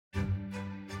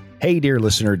Hey, dear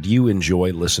listener, do you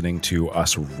enjoy listening to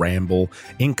us ramble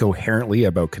incoherently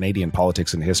about Canadian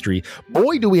politics and history?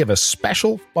 Boy, do we have a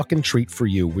special fucking treat for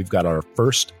you. We've got our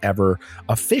first ever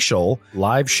official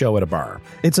live show at a bar.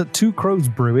 It's at Two Crows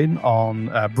Brewing on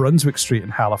Brunswick Street in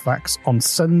Halifax on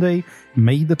Sunday,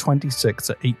 May the 26th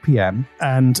at 8 p.m.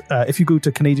 And if you go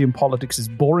to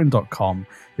CanadianPoliticsIsBoring.com,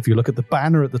 if you look at the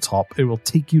banner at the top, it will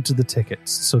take you to the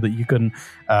tickets so that you can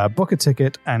book a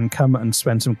ticket and come and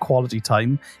spend some quality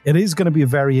time. It is going to be a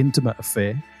very intimate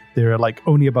affair. There are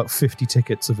only about 50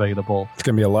 tickets available. It's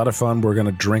going to be a lot of fun. We're going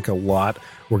to drink a lot.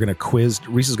 We're going to quiz.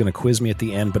 Reese is going to quiz me at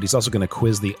the end, but he's also going to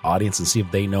quiz the audience and see if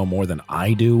they know more than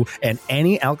I do. And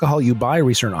any alcohol you buy,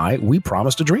 Reese and I, we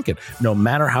promise to drink it, no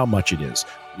matter how much it is.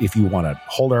 If you want to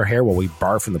hold our hair while we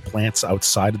barf from the plants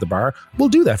outside of the bar, we'll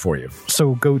do that for you.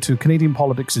 So go to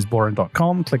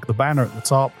CanadianPoliticsIsBoring.com, click the banner at the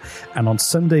top, and on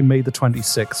Sunday, May the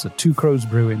 26th at Two Crows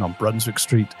Brewing on Brunswick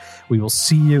Street, we will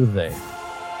see you there.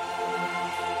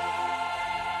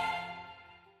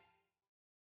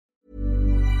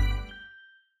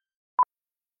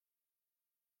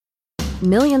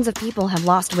 Millions of people have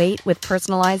lost weight with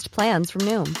personalized plans from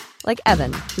Noom. Like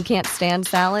Evan, who can't stand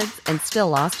salads and still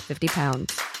lost 50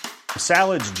 pounds.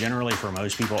 Salads generally for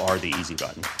most people are the easy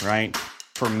button, right?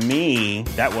 For me,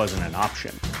 that wasn't an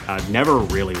option. I never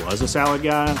really was a salad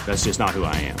guy. That's just not who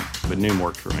I am. But Noom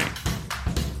worked for me.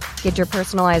 Get your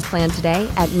personalized plan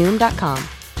today at Noom.com.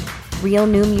 Real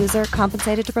Noom user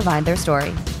compensated to provide their story.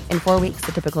 In 4 weeks,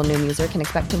 the typical Noom user can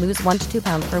expect to lose 1 to 2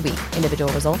 pounds per week.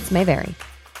 Individual results may vary.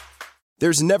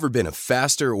 There's never been a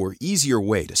faster or easier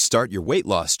way to start your weight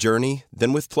loss journey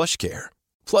than with PlushCare.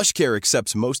 PlushCare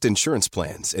accepts most insurance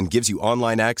plans and gives you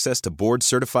online access to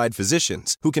board-certified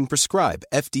physicians who can prescribe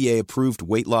FDA-approved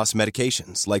weight loss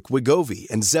medications like Wegovy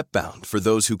and Zepbound for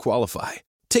those who qualify.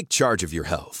 Take charge of your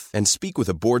health and speak with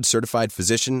a board-certified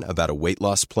physician about a weight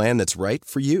loss plan that's right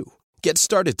for you. Get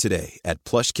started today at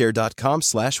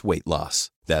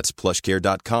plushcare.com/weight-loss. That's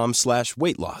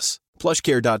plushcare.com/weight-loss.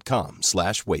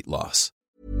 plushcare.com/weight-loss.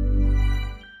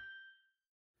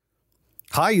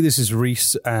 Hi, this is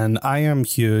Reese, and I am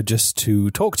here just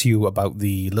to talk to you about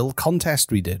the little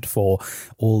contest we did for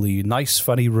all the nice,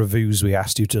 funny reviews we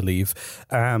asked you to leave.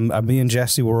 And me and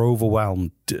Jesse were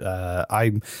overwhelmed.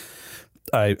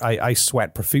 I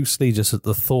sweat profusely just at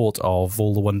the thought of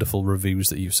all the wonderful reviews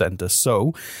that you've sent us.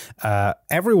 So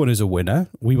everyone is a winner.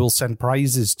 We will send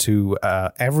prizes to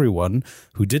everyone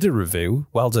who did a review.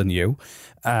 Well done, you.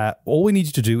 All we need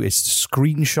you to do is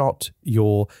screenshot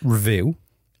your review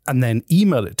and then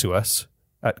email it to us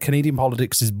at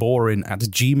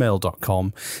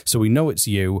CanadianPoliticsIsBoring@gmail.com so we know it's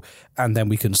you, and then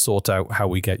we can sort out how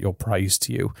we get your prize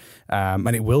to you.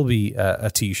 And it will be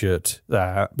a T-shirt,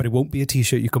 but it won't be a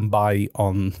T-shirt you can buy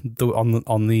on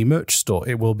the merch store.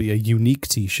 It will be a unique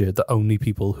T-shirt that only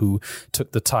people who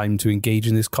took the time to engage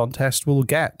in this contest will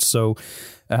get. So,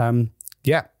 on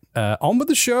with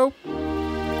the show.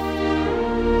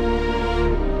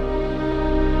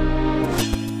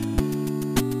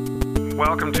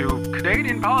 Welcome to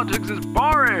Canadian Politics is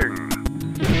Boring.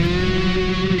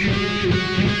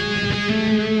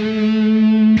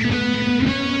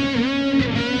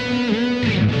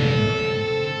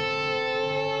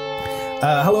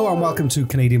 Hello and welcome to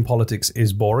Canadian Politics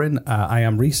is Boring. I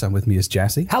am Reese, and with me is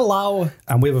Jesse. Hello.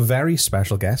 And we have a very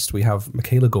special guest. We have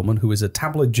Michaela Gorman, who is a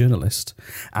tabloid journalist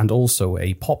and also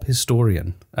a pop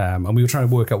historian. And we were trying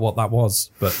to work out what that was,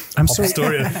 but I'm pop sorry.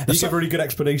 historian. You gave a really good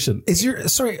explanation.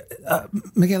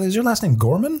 Michaela, is your last name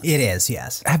Gorman? It is,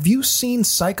 yes. Have you seen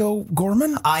Psycho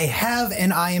Gorman? I have,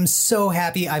 and I am so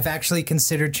happy. I've actually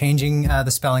considered changing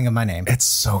the spelling of my name. It's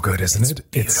so good, isn't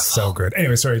it? Beautiful. It's so good.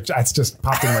 Anyway, sorry, that's just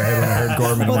popped in my head when I heard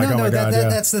Gorman. Well, I'm like, oh my God, yeah.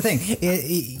 That's the thing.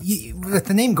 With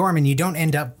the name Gorman, you don't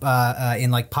end up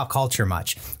in like pop culture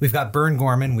much. We've got Burn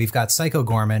Gorman, we've got Psycho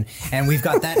Gorman, and we've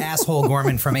got that asshole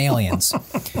Gorman from Aliens.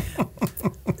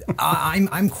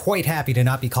 I'm quite happy to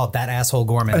not be called that asshole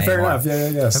Gorman anymore. Fair enough.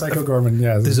 Yeah. Psycho Gorman.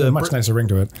 Yeah, there's a much nicer ring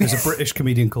to it. There's a British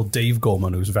comedian called Dave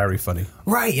Gorman who's very funny.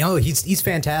 Right. Oh, he's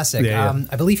fantastic. Yeah.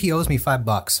 I believe he owes me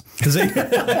 $5.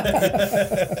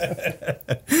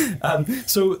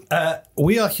 So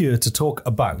we are here to talk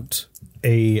about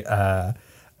a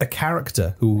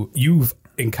character who you've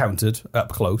encountered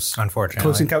up close. Unfortunately,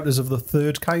 close encounters of the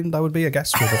third kind. That would be, I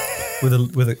guess,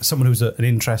 with someone who's an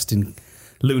interesting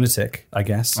lunatic, I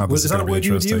guess. Is that a word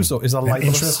you would use, or is that a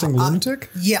libelous? Interesting lunatic?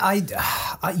 Yeah, I'd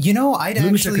lunatic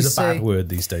actually is a say bad word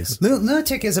these days.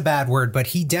 Lunatic is a bad word, but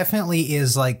he definitely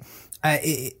is like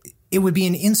it would be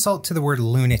an insult to the word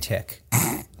lunatic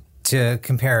to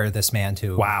compare this man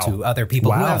to other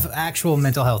people who have actual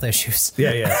mental health issues.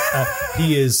 Yeah.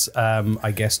 He is,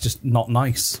 I guess, just not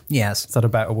nice. Yes. Is that a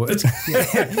better word?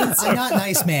 A not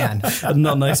nice man. A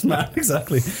not nice man,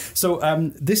 exactly. So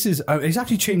this is, he's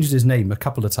actually changed his name a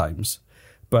couple of times,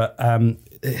 but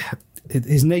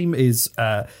his name is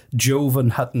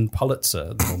Jovan Hutton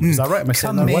Pulitzer. Is that right? Am I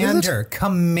saying that? What is it?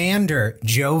 Commander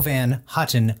Jovan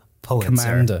Hutton Pulitzer.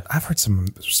 Commander. I've heard some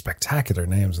spectacular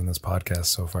names in this podcast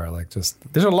so far.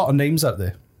 There's a lot of names out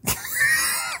there.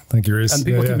 Thank you, Reese. And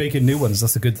people keep making new ones.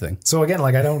 That's a good thing. So again,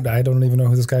 I don't even know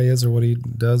who this guy is or what he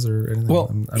does or anything. Well,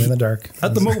 I'm in the dark.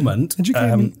 At the moment,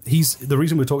 he's the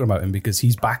reason we're talking about him because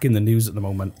he's back in the news at the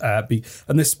moment.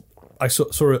 And this, I saw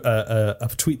a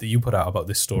tweet that you put out about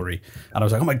this story, and I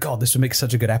was like, oh my God, this would make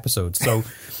such a good episode. So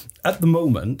at the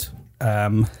moment,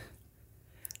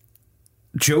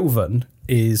 Jovan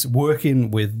is working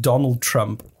with Donald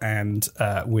Trump and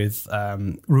with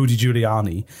Rudy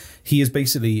Giuliani. He is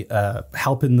basically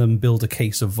helping them build a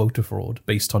case of voter fraud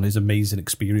based on his amazing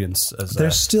experience as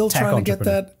They're still trying to get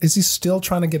that. Is he still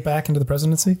trying to get back into the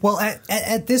presidency? Well,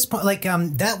 at this point,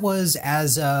 that was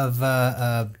as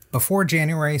of before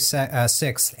January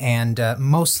 6th and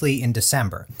mostly in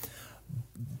December.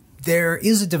 There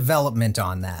is a development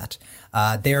on that.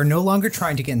 They are no longer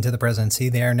trying to get into the presidency.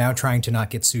 They are now trying to not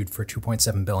get sued for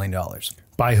 $2.7 billion.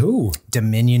 By who?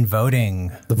 Dominion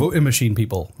Voting. The voting machine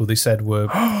people, who they said were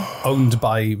owned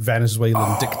by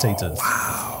Venezuelan dictators.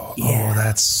 Wow. Yeah. Oh,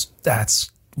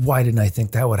 that's. Why didn't I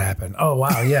think that would happen? Oh,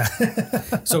 wow. Yeah.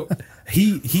 So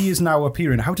he is now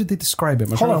appearing. How did they describe him?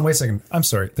 Hold on, wait a second. I'm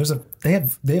sorry. They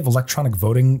have electronic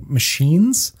voting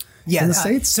machines. Yeah, in the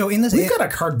States? So we've got a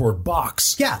cardboard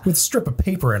box with a strip of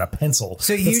paper and a pencil.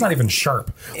 So it's not even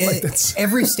sharp.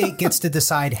 Every state gets to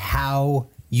decide how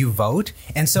you vote.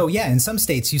 And so, in some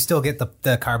states, you still get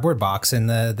the cardboard box and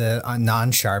the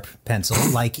non-sharp pencil.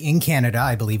 Like in Canada,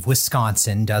 I believe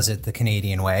Wisconsin does it the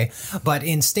Canadian way. But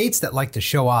in states that like to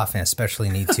show off and especially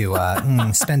need to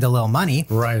spend a little money,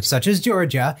 right, such as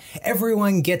Georgia,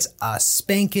 everyone gets a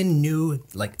spanking new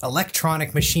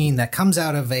electronic machine that comes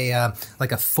out of a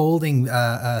folding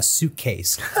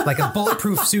suitcase, like a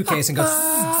bulletproof suitcase, and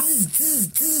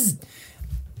goes.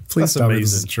 Please tell me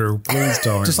this is true. Please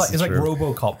don't. It's like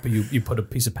RoboCop, but you put a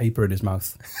piece of paper in his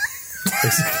mouth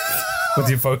with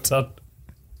your vote on.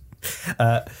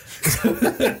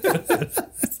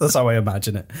 That's how I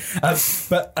imagine it.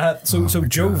 So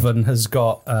Jovan has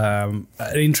got an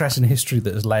interesting history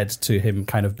that has led to him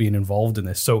kind of being involved in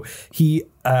this. So he's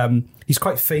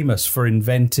quite famous for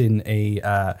inventing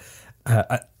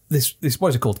this what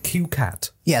is it called?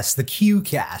 QCat. Yes, the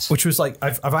QCat. Which was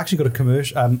I've actually got a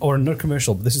commercial, or not a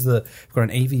commercial, but this is we've got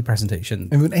an AV presentation.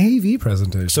 An AV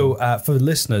presentation. So for the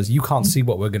listeners, you can't see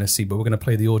what we're going to see, but we're going to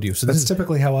play the audio. So that's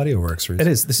typically how audio works, Reese. It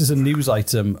is. This is a news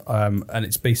item, and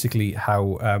it's basically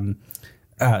how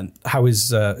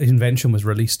his invention was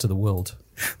released to the world.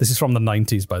 This is from the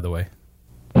 90s, by the way.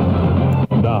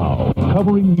 Now,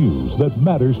 covering news that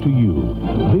matters to you.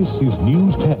 This is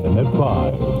News 10 at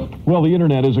 5. Well, the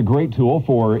internet is a great tool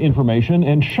for information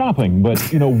and shopping, but,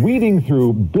 weeding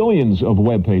through billions of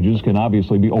web pages can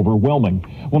obviously be overwhelming.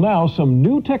 Well, now, some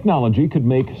new technology could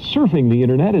make surfing the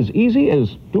internet as easy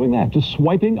as doing that, just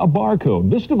swiping a barcode.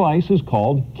 This device is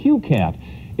called QCat.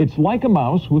 It's like a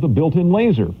mouse with a built-in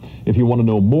laser. If you want to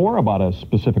know more about a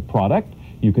specific product,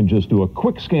 you can just do a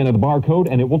quick scan of the barcode,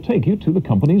 and it will take you to the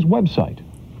company's website.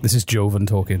 This is Jovan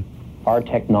talking. Our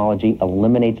technology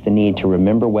eliminates the need to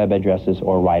remember web addresses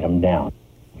or write them down.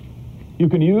 You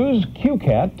can use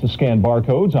QCat to scan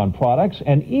barcodes on products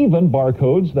and even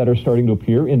barcodes that are starting to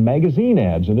appear in magazine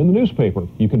ads and in the newspaper.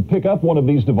 You can pick up one of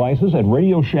these devices at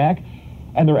Radio Shack,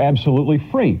 and they're absolutely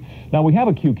free. Now, we have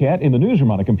a QCat in the newsroom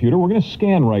on a computer. We're going to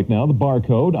scan right now the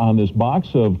barcode on this box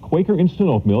of Quaker Instant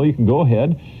Oatmeal. You can go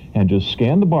ahead and just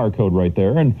scan the barcode right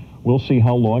there, and we'll see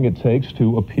how long it takes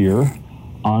to appear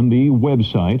on the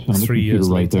website, on the computer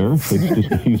right there. It takes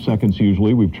just a few seconds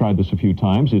usually. We've tried this a few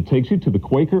times. It takes you to the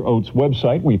Quaker Oats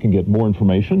website where you can get more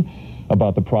information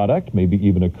about the product, maybe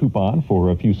even a coupon for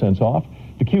a few cents off.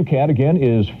 The QCat, again,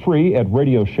 is free at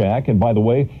Radio Shack. And by the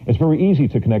way, it's very easy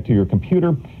to connect to your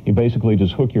computer. You basically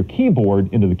just hook your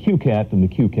keyboard into the QCat and the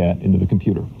QCat into the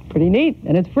computer. Pretty neat.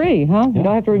 And it's free, huh? Yeah. You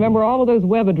don't have to remember all of those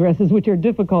web addresses, which are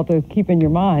difficult to keep in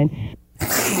your mind.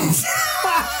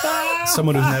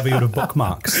 Someone who's never heard of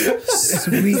bookmarks.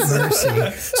 Sweet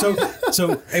mercy.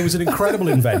 So it was an incredible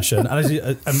invention, and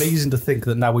it's amazing to think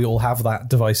that now we all have that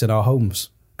device in our homes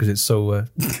because it's so.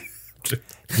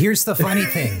 Here's the funny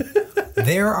thing: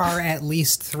 there are at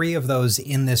least 3 of those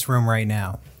in this room right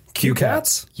now.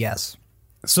 QCats? Yes.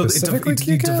 So Specifically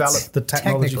you KiCats? develop the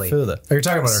technology Technically. further. You're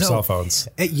talking about our So- cell phones.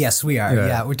 Yes, we are. Yeah.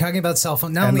 Yeah, we're talking about cell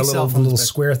phone. Not And only the cell little, phones, little but-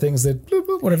 square things that, bloop,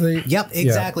 bloop, whatever they... Yep,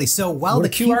 exactly. So while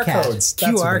What the are QR QCat, codes?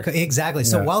 That's what it- exactly.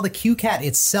 So Yeah. while the QCat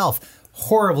itself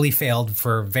horribly failed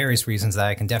for various reasons that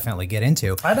I can definitely get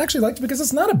into. I'd actually like to, because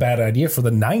it's not a bad idea for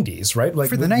the 90s, right? Like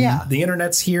For the- yeah. the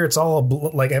internet's here. It's all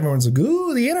like everyone's like,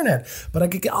 ooh, the internet. But I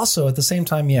could also at the same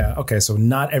time, yeah, okay, so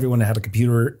not everyone had a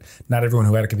computer. Not everyone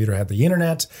who had a computer had the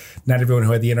internet. Not everyone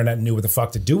who had the internet knew what the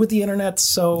fuck to do with the internet.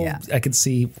 So Yeah. I could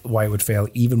see why it would fail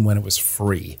even when it was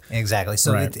free. Exactly.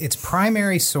 So Right. its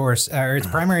primary source, or its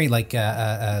primary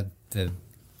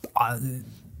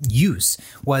use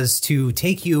was to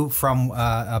take you from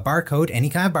a barcode, any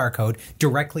kind of barcode,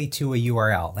 directly to a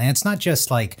URL. And it's not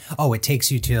just like, oh, it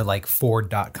takes you to like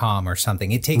Ford.com or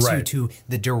something. It takes you Right. to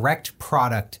the direct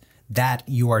product that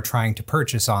you are trying to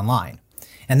purchase online.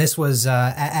 And this was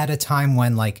at a time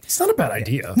when, like, It's not a bad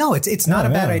idea. no, it's not a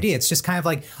bad yeah. idea. It's just kind of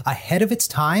like ahead of its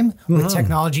time with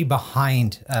technology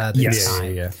behind the Yes.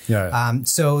 time. Yeah.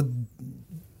 So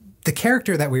the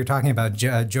character that we were talking about,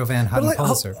 Jovan But like,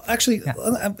 Hutton-Pulitzer. actually,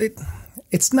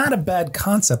 it's not a bad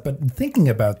concept, but thinking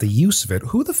about the use of it,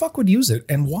 who the fuck would use it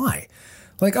and why?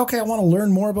 Like, okay, I want to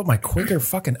learn more about my Quaker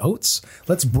fucking oats.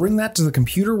 Let's bring that to the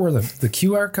computer where the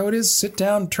QR code is. Sit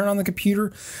down, turn on the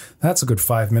computer. That's a good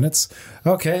 5 minutes.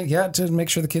 Okay, yeah, to make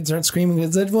sure the kids aren't screaming.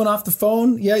 Is everyone off the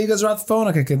phone? Yeah, you guys are off the phone?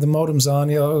 Okay, the modem's on.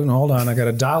 Yeah, hold on. I got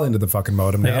to dial into the fucking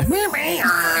modem now.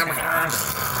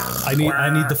 I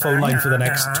need the phone line for the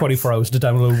next 24 hours to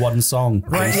download one song.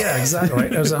 Right, yeah, exactly.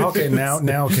 Right. I was like, okay,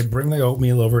 now, okay, bring the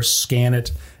oatmeal over, scan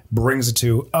it, brings it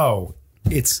to, oh,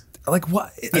 it's like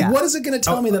what? Yeah. What is it going to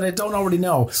tell me that I don't already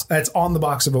know that's on the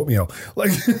box of oatmeal? Like,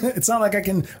 it's not like I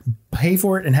can pay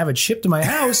for it and have it shipped to my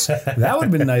house. That would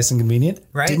have been nice and convenient.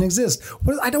 Right. Didn't exist.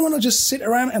 But I don't want to just sit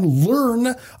around and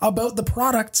learn about the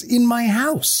products in my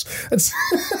house. It's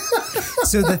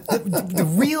So the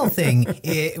real thing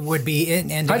would be,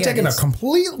 and again, I've taken a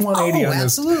complete 180 on this.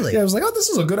 absolutely. Yeah, I was like, oh, this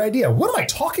is a good idea. What am I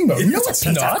talking about? No, it's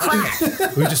not.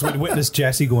 We just witnessed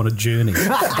Jesse go on a journey.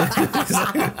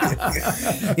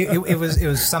 It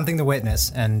was something to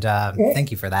witness, and thank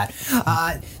you for that.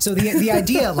 So the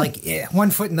idea, like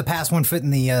one foot in the past, one foot in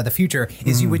the future,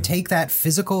 is you would take that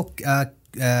physical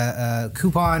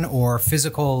coupon or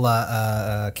physical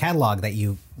catalog that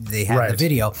they had in Right. the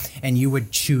video, and you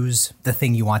would choose the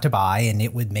thing you want to buy, and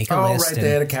it would make a Oh, list. right. and- They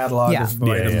had a catalog of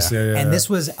items. Yeah, And this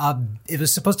was it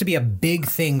was supposed to be a big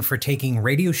thing for taking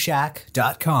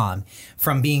RadioShack.com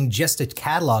from being just a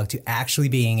catalog to actually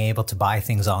being able to buy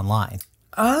things online.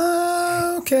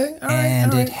 Okay. All right.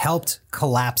 And all right. it helped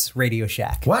collapse Radio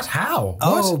Shack. What? How?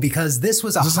 Oh, What? because this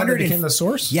was Is this how they 100 became the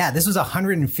source? Yeah, this was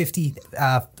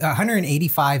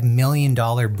 $185 million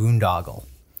boondoggle.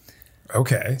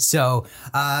 Okay. So,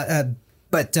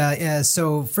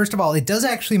 so first of all, it does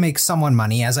actually make someone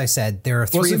money. As I said, there are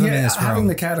three of them in this having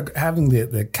room. having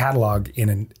the catalog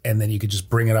in and then you could just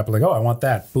bring it up like, oh, I want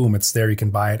that. Boom, it's there. You can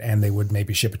buy it, and they would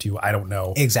maybe ship it to you. I don't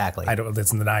know Exactly. I don't.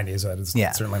 It's in the 90s. It's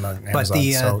certainly not Amazon. But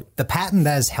so the patent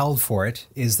that is held for it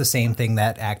is the same thing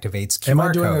that activates QR am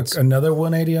I doing codes. another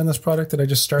 180 on this product? Did I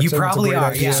just start? You saying it's a probably great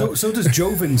are, idea? yeah. So does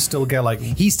Jovan still get like...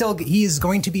 He is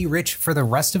going to be rich for the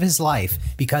rest of his life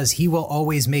because he will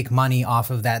always make money off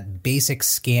of that basic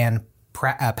scan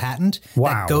patent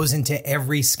that goes into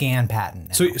every scan patent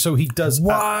now. So he does...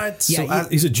 What? So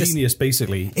he's a genius,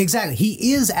 basically. Exactly.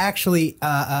 He is actually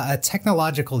a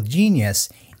technological genius.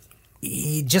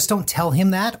 You just don't tell him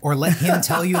that or let him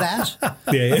tell you that.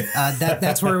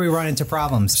 That's where we run into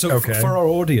problems. So for our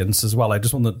audience as well, I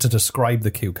just wanted to describe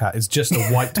the QCat. It's just a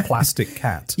white plastic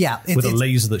cat with a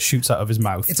laser that shoots out of his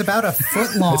mouth. It's about a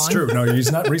foot long. It's true. No,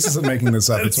 he's not. Reese isn't making this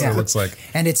up. It's what it looks like.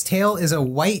 And its tail is a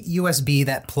white USB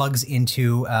that plugs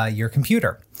into your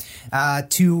computer.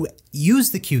 To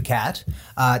use the QCat,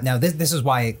 now this is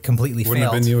why it completely Wouldn't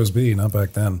failed. have been USB, not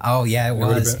back then. Oh yeah, it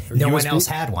was. Been, no USB? one else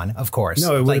had one, of course.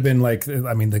 No, it would have been like,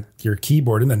 I mean, your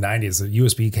keyboard in the 90s, the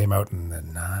USB came out in the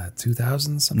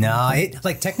 2000s. Something No,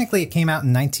 like technically it came out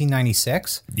in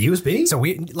 1996. The USB? So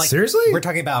seriously? We're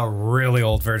talking about a really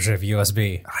old version of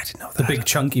USB. I didn't know that. The big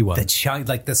chunky one.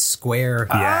 The square,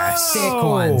 thick Oh,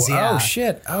 ones. Yeah. Oh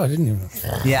shit! Oh, I didn't even.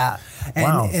 Yeah. And,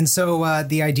 Wow. and so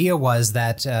the idea was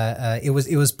that it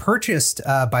was purchased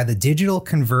by the Digital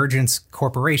Convergence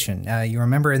Corporation. You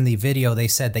remember in the video they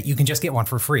said that you can just get one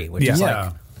for free, which is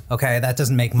like, Okay, that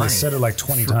doesn't make money. They said it like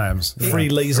 20 times. Free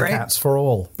laser Right? cats for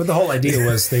all. But the whole idea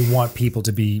was they want people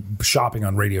to be shopping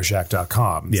on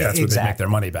RadioShack.com. Yeah, that's where they exactly. make their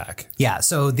money back. Yeah,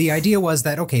 so the idea was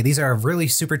that, okay, these are really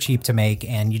super cheap to make,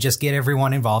 and you just get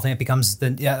everyone involved, and it becomes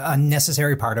a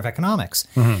necessary part of economics.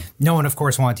 No one, of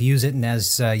course, wanted to use it, and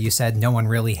as you said,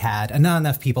 not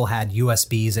enough people had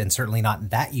USBs, and certainly not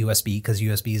that USB, because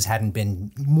USBs hadn't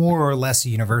been more or less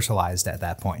universalized at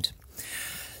that point.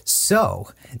 So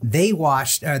they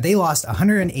lost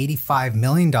 $185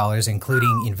 million,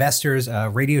 including investors,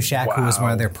 Radio Shack, who was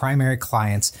one of their primary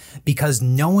clients, because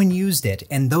no one used it.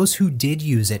 And those who did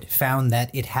use it found that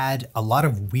it had a lot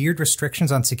of weird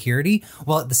restrictions on security,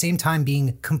 while at the same time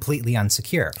being completely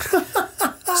unsecure.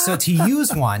 So to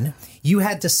use one, you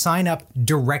had to sign up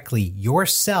directly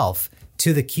yourself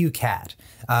to the QCat.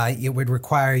 It would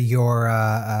require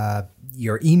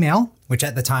your email, which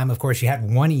at the time, of course, you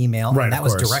had one email, right, and that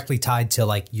was directly tied to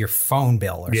like your phone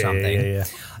bill or something. Yeah.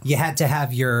 You had to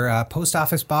have your post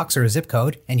office box or a zip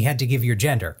code, and you had to give your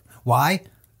gender. Why?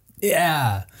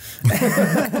 Yeah.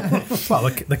 Well,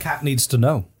 the cat needs to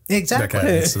know. Exactly. The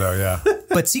cat needs to know, yeah.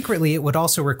 But secretly, it would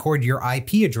also record your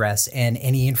IP address and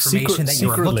any information that you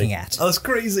were looking at. Oh, that's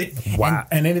crazy. Wow.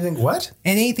 And anything, what?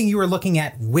 And anything you were looking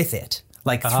at with it,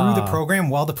 like through the program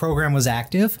while the program was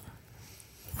active.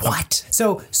 What?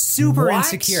 So super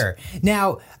insecure.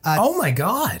 Now, oh my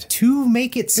God! To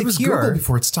make it secure, it was Google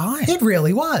before its time. It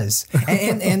really was.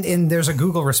 and there's a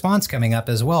Google response coming up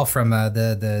as well from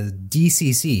the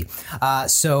DCC.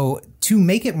 So to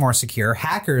make it more secure,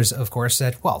 hackers, of course,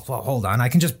 said, "Well, hold on, I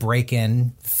can just break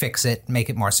in, fix it,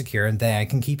 make it more secure, and then I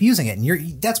can keep using it."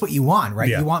 And that's what you want, right?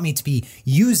 Yeah. You want me to be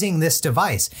using this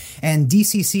device. And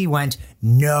DCC went,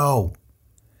 "No.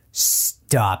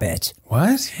 Stop it."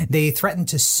 What? They threatened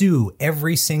to sue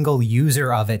every single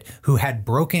user of it who had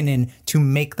broken in to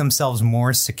make themselves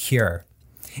more secure.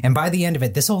 And by the end of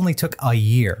it, this only took a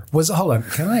year. Hold on,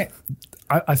 can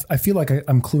I feel like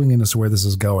I'm cluing in as to where this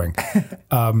is going.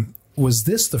 Was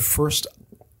this the first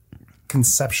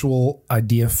conceptual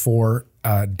idea for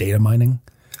data mining?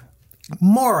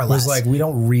 More or less. It was like, we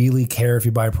don't really care if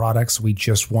you buy products. We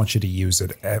just want you to use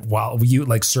it while you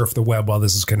like surf the web while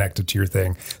this is connected to your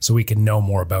thing so we can know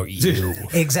more about you.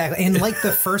 Exactly. And like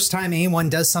the first time anyone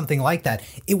does something like that,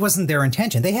 it wasn't their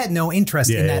intention. They had no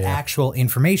interest in that actual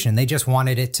information. They just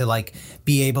wanted it to like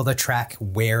be able to track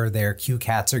where their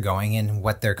QCats are going and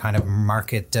what their kind of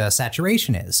market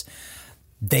saturation is.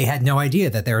 They had no idea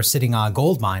that they were sitting on a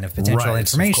gold mine of potential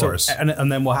information. Of course.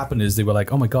 And then what happened is they were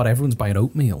like, oh my God, everyone's buying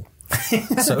oatmeal.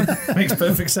 So it makes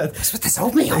perfect sense. That's what this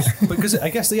oatmeal. Because I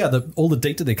guess, all the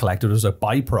data they collected was a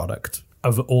byproduct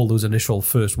of all those initial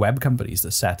first web companies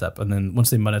that set up. And then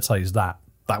once they monetized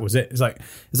that was it.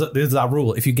 There's that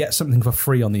rule. If you get something for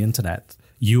free on the internet,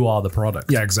 you are the product.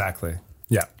 Yeah, exactly.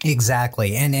 Yeah,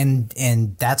 exactly.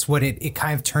 And that's what it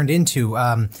kind of turned into.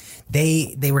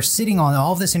 They were sitting on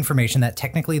all of this information that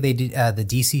technically the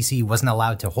DCC wasn't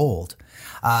allowed to hold.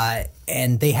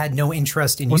 And they had no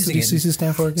interest in using it. What's the DCC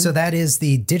stand for again? So that is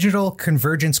the Digital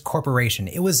Convergence Corporation.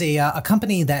 It was a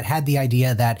company that had the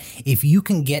idea that if you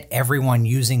can get everyone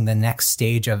using the next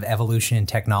stage of evolution in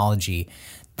technology,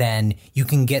 then you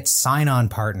can get sign-on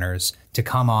partners to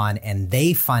come on and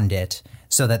they fund it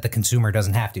so that the consumer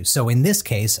doesn't have to. So in this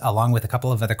case, along with a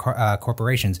couple of other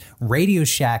corporations, Radio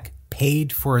Shack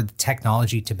paid for the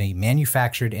technology to be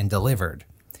manufactured and delivered.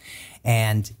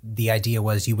 And the idea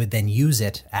was you would then use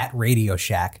it at Radio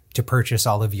Shack to purchase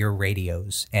all of your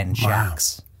radios and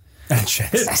shacks. Wow. And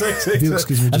shacks.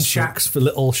 Excuse me, and shacks for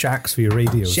little shacks for your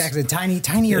radios. Shacks,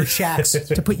 tinier shacks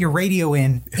to put your radio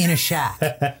in a shack.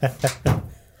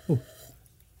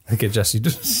 Okay, Jesse's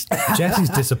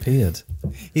disappeared.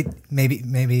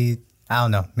 Maybe I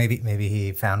don't know. Maybe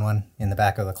he found one in the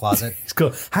back of the closet. He's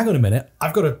cool. Hang on a minute.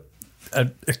 I've got a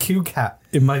QCat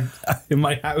in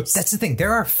my house. That's the thing.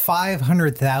 There are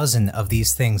 500,000 of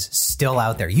these things still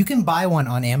out there. You can buy one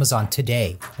on Amazon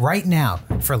today, right now,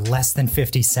 for less than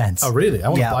 50 cents. Oh, really? I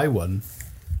want to buy one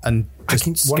and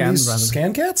just one of these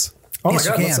scan cats? Oh yes,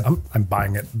 my God, I'm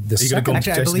buying it this second.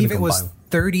 Actually, I believe it was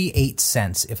 38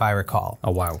 cents, if I recall.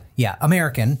 Oh, wow. Yeah,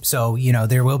 American. So,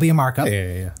 there will be a markup.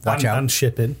 Yeah. Watch out. And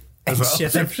shipping. And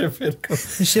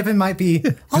shipping might be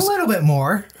a little bit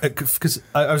more. Because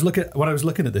when I was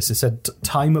looking at this, it said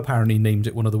Time apparently named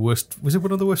it one of the worst. Was it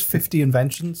one of the worst 50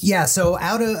 inventions? Yeah. So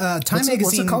out of Time magazine,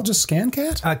 what's it called? Just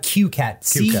ScanCat?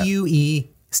 QCat. CUE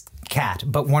cat,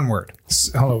 but one word.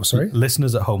 Hello, sorry.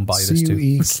 Listeners at home buy this too.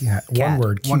 CUE cat. One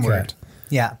word. QCat.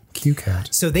 Yeah.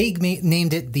 QCat. So they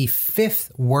named it the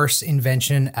 5th worst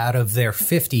invention out of their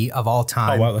 50 of all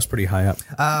time. Oh, wow, that's pretty high up.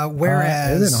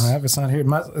 Whereas... They don't have, it's not here.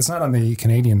 It's not on the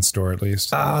Canadian store, at least.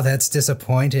 Oh, that's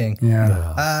disappointing.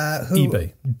 Yeah.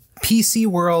 eBay. PC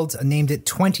World named it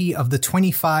 20 of the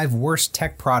 25 worst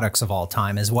tech products of all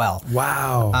time as well.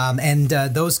 Wow. And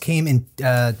those came in,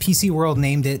 PC World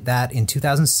named it that in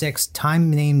 2006. Time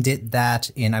named it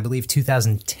that in, I believe,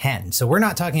 2010. So we're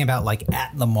not talking about like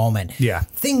at the moment. Yeah.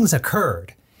 Things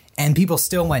occurred and people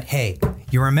still went, hey,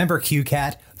 you remember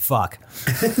QCat? Fuck.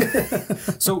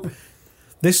 So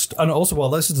this, and also, well,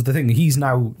 this is the thing. He's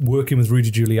now working with Rudy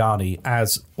Giuliani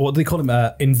as what they call him,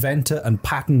 inventor and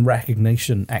pattern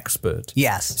recognition expert.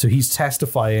 Yes. So he's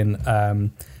testifying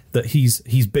that he's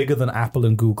bigger than Apple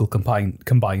and Google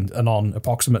combined, and on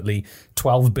approximately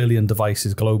 12 billion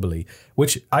devices globally,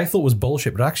 which I thought was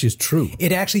bullshit, but actually is true.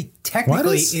 It actually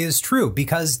technically is true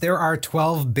because there are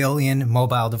 12 billion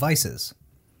mobile devices.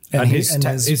 And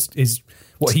his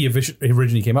what he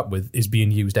originally came up with is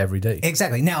being used every day.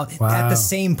 Exactly. Now, at the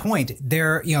same point,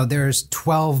 there's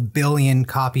 12 billion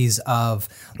copies of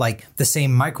like the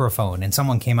same microphone, and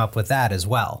someone came up with that as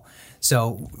well.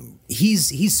 So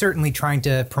he's certainly trying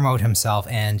to promote himself,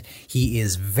 and he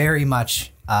is very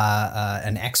much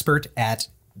an expert at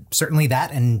certainly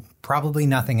that and probably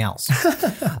nothing else.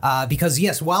 Because,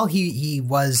 yes, while he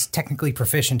was technically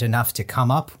proficient enough to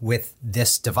come up with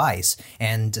this device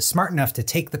and smart enough to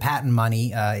take the patent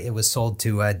money, it was sold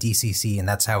to DCC, and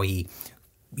that's how he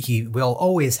will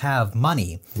always have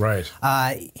money. Right.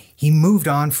 He moved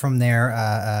on from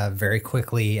there very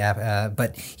quickly,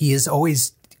 but he's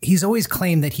always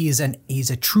claimed that he's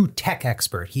a true tech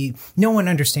expert. No one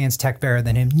understands tech better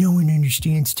than him. No one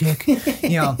understands tech,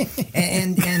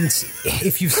 And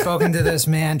if you've spoken to this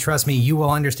man, trust me, you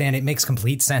will understand. It makes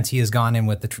complete sense. He has gone in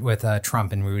with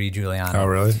Trump and Rudy Giuliani. Oh,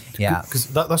 really? Yeah, because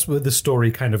that's where the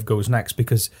story kind of goes next.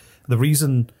 Because the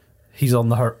reason he's on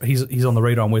the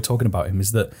radar and we're talking about him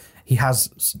is that he has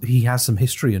some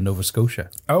history in Nova Scotia.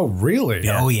 Oh, really?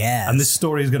 Yeah. Oh, yeah. And this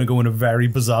story is going to go in a very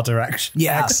bizarre direction.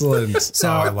 Yeah. Excellent. So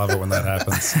I love it when that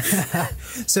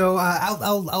happens. So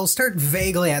I'll start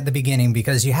vaguely at the beginning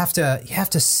because you have to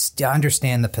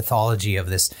understand the pathology of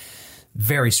this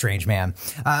very strange man.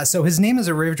 So his name is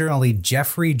originally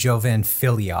Jeffrey Jovan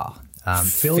Filia.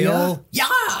 Filia?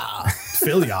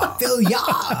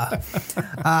 Filia.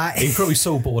 He probably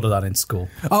so bored of that in school.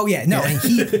 Oh, yeah. No, and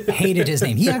he hated his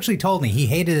name. He actually told me he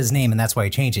hated his name, and that's why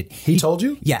he changed it. He told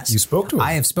you? Yes. You spoke to him?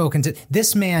 I have spoken to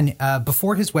this man.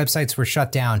 Before his websites were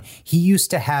shut down, he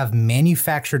used to have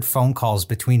manufactured phone calls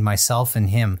between myself and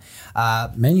him.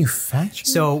 Manufactured?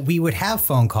 So we would have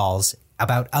phone calls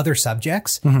about other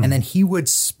subjects, and then he would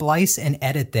splice and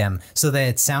edit them so that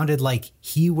it sounded like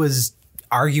he was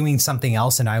arguing something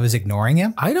else and I was ignoring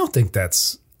him. I don't think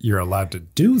you're allowed to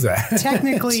do that.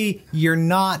 Technically, you're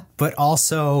not, but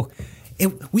also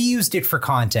we used it for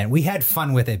content. We had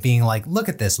fun with it, being like, look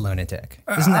at this lunatic.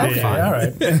 Isn't that fun? All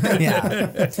right.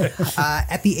 Yeah.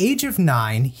 At the age of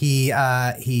 9, he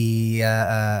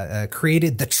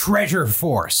created the Treasure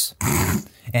Force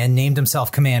and named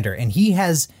himself Commander. And he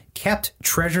has kept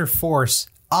Treasure Force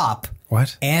up.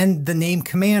 What? And the name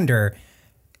Commander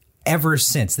ever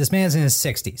since. This man's in his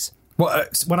 60s. Well,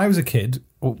 when I was a kid,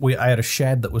 I had a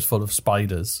shed that was full of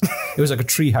spiders. It was like a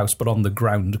tree house, but on the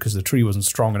ground because the tree wasn't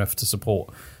strong enough to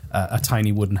support a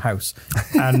tiny wooden house.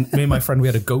 And me and my friend, we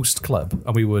had a ghost club,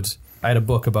 and I had a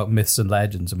book about myths and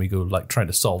legends, and we go like trying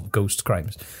to solve ghost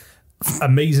crimes.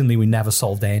 Amazingly, we never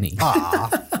solved any.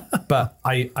 But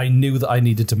I knew that I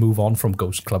needed to move on from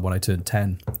Ghost Club when I turned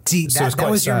 10. See, So that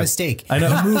was your mistake. I know.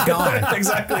 You moved on.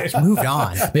 Exactly. Moved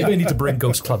on. Maybe I need to bring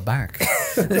Ghost Club back.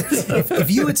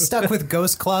 If you had stuck with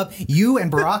Ghost Club, you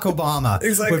and Barack Obama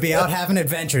would be out having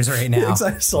adventures right now.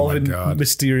 Exactly. Solving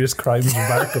mysterious crimes with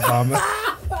Barack Obama.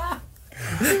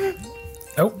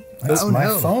 Oh, that's my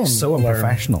phone. So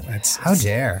unprofessional. How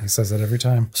dare. He says that every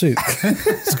time. See,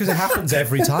 it's because it happens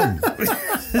every time.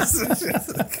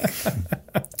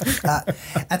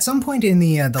 At some point in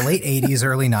the late 80s,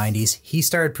 early 90s, he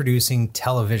started producing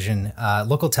television,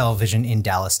 local television in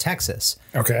Dallas, Texas.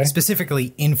 Okay.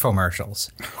 Specifically infomercials.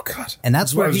 Oh, God. And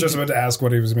that's where I was just about to ask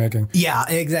what he was making. Yeah,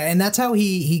 exactly. And that's how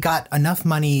he got enough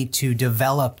money to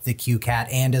develop the QCat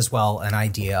and as well an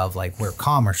idea of like where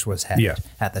commerce was headed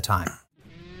at the time.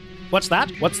 What's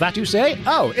that? What's that you say?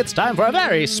 Oh, it's time for a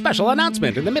very special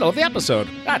announcement in the middle of the episode.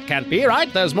 That can't be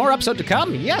right. There's more episode to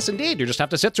come. Yes, indeed. You just have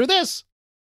to sit through this.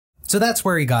 So that's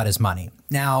where he got his money.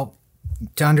 Now,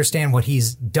 to understand what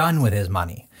he's done with his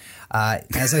money,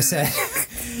 as I said,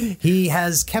 He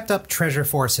has kept up treasure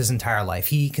force his entire life.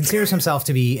 He considers himself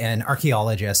to be an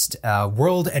archaeologist,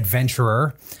 world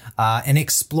adventurer, an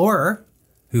explorer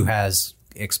who has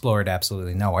explored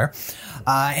absolutely nowhere,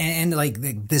 and like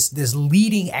this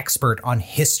leading expert on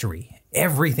history.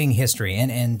 Everything history.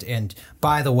 And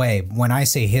by the way, when I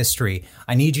say history,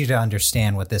 I need you to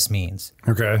understand what this means.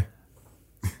 Okay.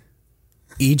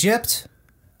 Egypt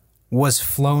was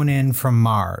flown in from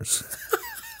Mars.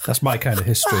 That's my kind of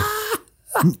history.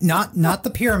 Not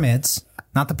the pyramids,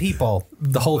 not the people.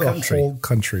 The whole country. The whole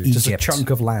country. Just Egypt. a chunk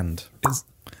of land.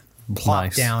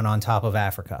 Plopped down on top of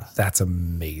Africa. That's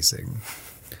amazing.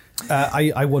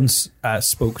 I once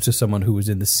spoke to someone who was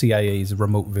in the CIA's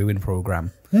remote viewing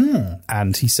program,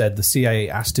 and he said the CIA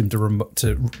asked him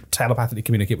to telepathically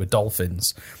communicate with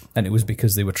dolphins, and it was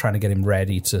because they were trying to get him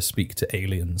ready to speak to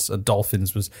aliens. And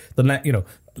dolphins was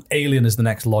alien is the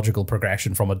next logical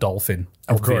progression from a dolphin,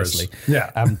 obviously. Of course.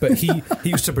 Yeah. But he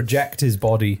used to project his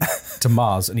body to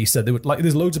Mars, and he said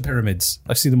there's loads of pyramids.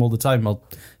 I see them all the time. I'll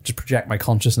just project my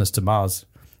consciousness to Mars.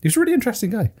 He was a really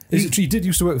interesting guy. He did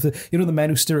used to work with the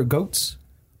men who stare at goats.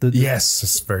 Yes,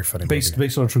 it's very funny.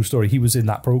 Based on a true story. He was in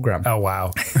that program. Oh,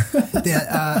 wow.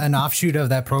 An offshoot of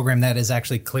that program that is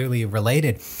actually clearly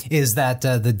related is that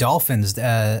the dolphins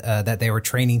that they were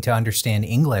training to understand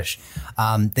English,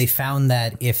 they found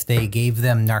that if they gave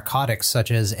them narcotics such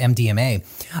as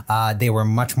MDMA, they were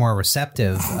much more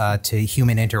receptive to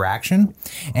human interaction.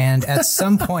 And at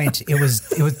some point, it was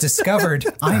discovered.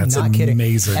 I'm not kidding.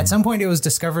 Amazing. At some point, it was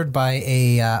discovered by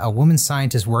a woman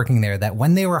scientist working there that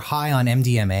when they were high on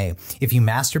MDMA, if you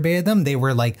masturbated them, they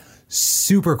were like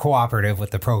super cooperative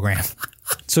with the program.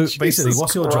 So basically,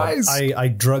 what's your job? I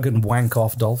drug and wank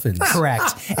off dolphins.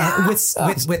 Correct. And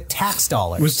with tax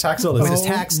dollars. With tax dollars. With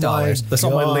tax dollars. That's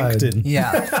on my LinkedIn.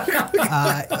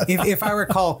 Yeah. If I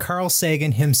recall, Carl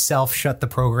Sagan himself shut the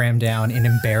program down in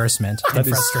embarrassment and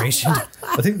frustration.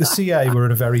 I think the CIA were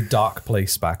in a very dark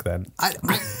place back then.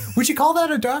 Would you call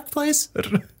that a dark place?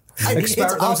 It's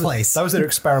a place. That was their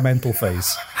experimental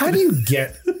phase. How do you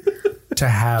get to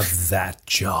have that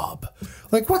job?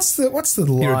 Like, what's the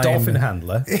line? You're a dolphin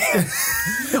handler.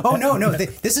 Oh, no.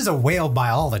 This is a whale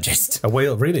biologist. A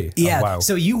whale, really? Yeah. Oh, wow.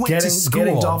 So you went to school.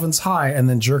 Getting dolphins high and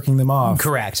then jerking them off.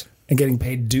 Correct. And getting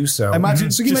paid to do so. Imagine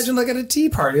like at a tea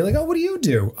party, like, oh, what do you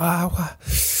do?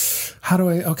 How do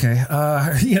I, okay,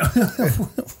 where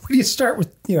do you start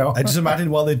with, I just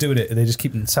imagine while they're doing it, they just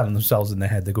keep telling themselves in their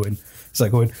head, it's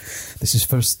like going, this is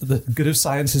for the good of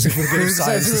science, this is for the good of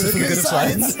science, this is for the good of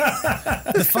science.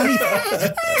 The funny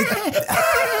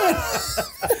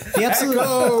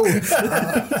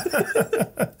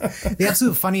the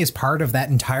absolute funniest part of that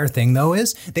entire thing, though,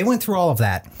 is they went through all of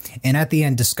that and at the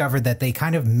end discovered that they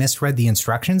kind of misread the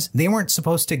instructions. They weren't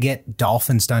supposed to get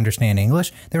dolphins to understand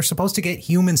English. They were supposed to get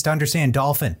humans to understand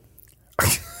dolphin.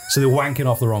 So they're wanking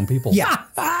off the wrong people. Yeah.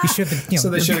 So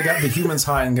they should have got the humans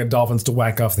high and got dolphins to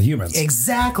whack off the humans.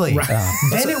 Exactly. Right.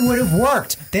 Then it would have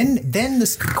worked. Then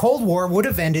this Cold War would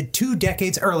have ended 2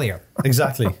 decades earlier.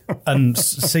 Exactly. And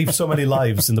saved so many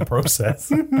lives in the process.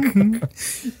 Could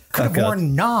have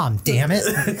worn Nom, damn it.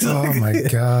 Oh my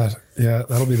God. Yeah,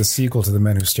 that'll be the sequel to The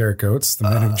Men Who Stare at Goats, The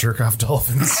Men Who Jerk Off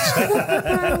Dolphins.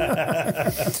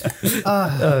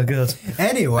 Oh, God.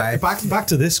 Anyway. Back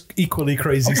to this equally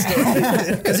crazy story.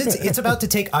 Because it's about to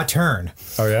take a turn.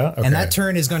 Oh, yeah? Okay. And that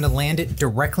turn is going to land it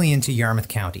directly into Yarmouth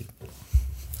County.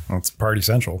 Well, it's Party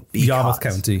Central. Yarmouth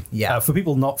County. Yeah. For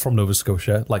people not from Nova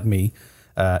Scotia, like me,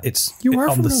 You are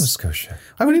from Nova Scotia.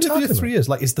 I've only lived here 3 years.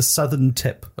 Like, it's the southern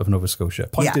tip of Nova Scotia,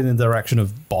 pointing in the direction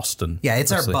of Boston. Yeah,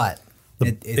 it's our butt.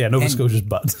 Nova Scotia's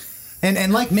butt.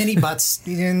 And like many butts,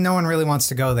 no one really wants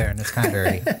to go there, and it's kind of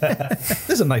dirty.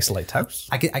 There's a nice lighthouse.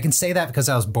 I can say that because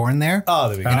I was born there. Oh,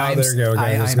 there we go. There you go.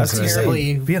 I'm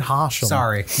terribly being harsh on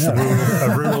sorry.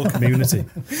 A rural community.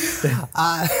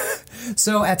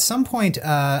 So at some point,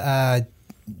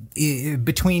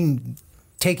 between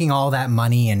taking all that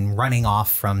money and running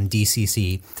off from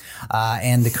DCC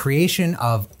and the creation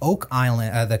of Oak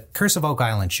Island, the Curse of Oak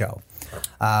Island show.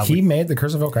 He made the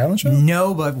Curse of Oak Island show?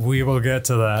 No, but we will get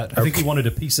to that. I think he wanted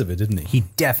a piece of it, didn't he? He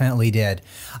definitely did.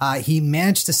 He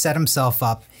managed to set himself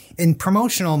up in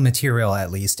promotional material, at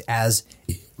least, as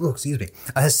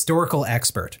a historical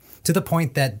expert, to the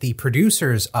point that the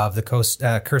producers of the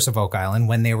Curse of Oak Island,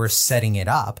 when they were setting it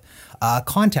up,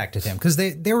 contacted him because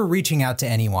they were reaching out to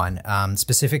anyone,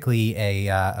 specifically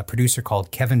a producer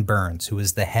called Kevin Burns, who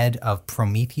is the head of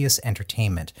Prometheus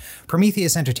Entertainment.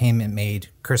 Prometheus Entertainment made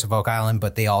Curse of Oak Island,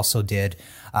 but they also did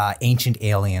Ancient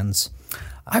Aliens.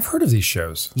 I've heard of these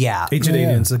shows. Yeah. Ancient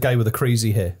Aliens, the guy with the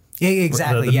crazy hair. Yeah,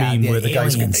 exactly. The yeah, meme where the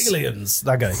guy's going, aliens. aliens.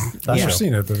 That guy. I've never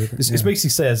seen it. It basically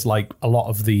says like a lot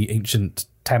of the ancient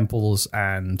temples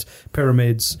and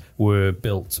pyramids were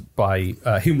built by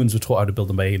humans were taught how to build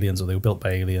them by aliens, or they were built by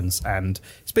aliens, and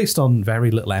it's based on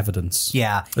very little evidence.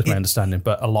 Yeah, is my understanding,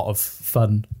 but a lot of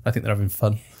fun. I think they're having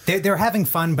fun. They're having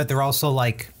fun, but they're also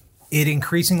like. It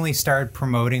increasingly started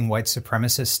promoting white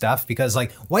supremacist stuff because,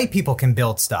 like, white people can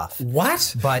build stuff.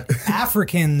 What? But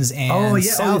Africans and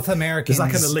South Americans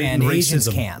kind of and Asians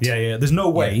can't. Yeah. There's no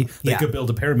way they could build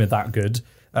a pyramid that good.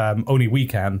 Only we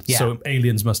can. Yeah. So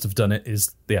aliens must have done it.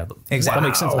 Exactly. That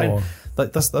makes sense.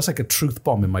 That's like a truth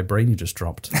bomb in my brain you just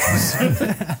dropped.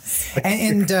 I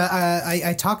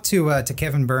talked to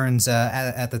Kevin Burns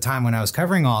at the time when I was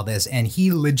covering all this, and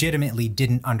he legitimately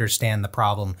didn't understand the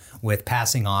problem with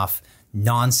passing off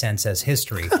nonsense as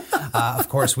history. Of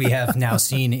course, we have now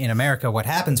seen in America what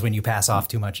happens when you pass off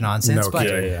too much nonsense,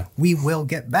 we will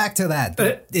get back to that.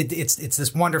 But it's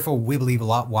this wonderful wibbly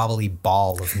wobbly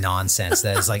ball of nonsense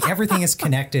that is like everything is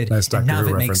connected. Nice and none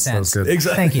of it makes sense.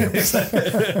 Thank you. A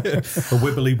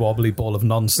wibbly wobbly ball of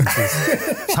nonsense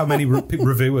is how many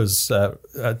reviewers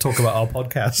talk about our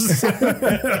podcast.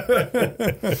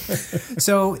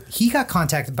 So he got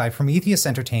contacted by Prometheus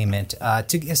Entertainment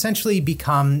to essentially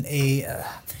become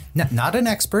not an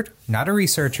expert, not a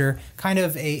researcher, kind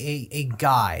of a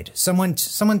guide, someone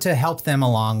to help them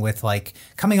along with like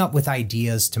coming up with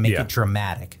ideas to make it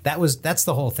dramatic. That's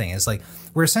the whole thing. Is like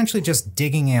we're essentially just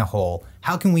digging a hole.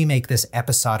 How can we make this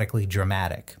episodically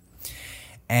dramatic?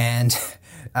 And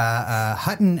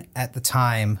Hutton at the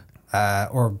time,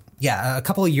 a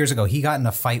couple of years ago, he got in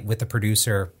a fight with the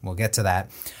producer. We'll get to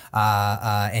that.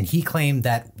 And he claimed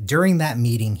that during that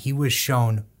meeting, he was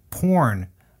shown porn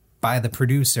by the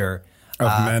producer.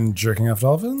 Of men jerking off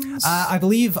dolphins? I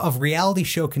believe of reality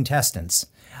show contestants.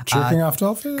 Jerking off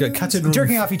dolphins?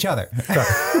 Jerking off each other.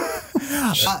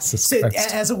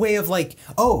 As a way of like,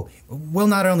 we'll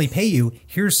not only pay you,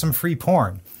 here's some free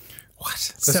porn. What?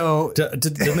 So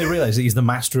didn't they realize that he's the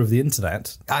master of the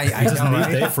internet? I he doesn't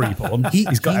need their free porn.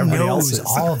 He's got everybody else's. He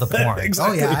knows all the porn.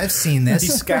 Exactly. Oh yeah, I've seen this. He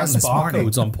scans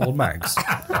barcodes on porn mags.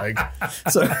 But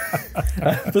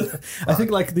I think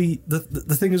like the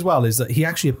thing as well is that he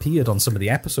actually appeared on some of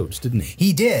the episodes, didn't he?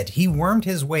 He did. He wormed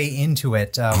his way into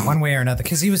it one way or another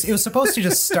because it was supposed to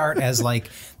just start as like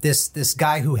this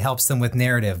guy who helps them with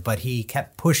narrative, but he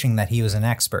kept pushing that he was an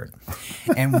expert.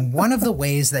 And one of the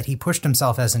ways that he pushed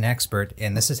himself as an expert,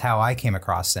 and this is how I came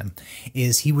across him,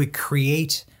 is he would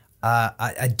create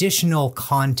additional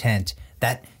content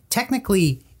that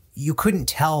technically you couldn't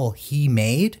tell he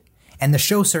made, and the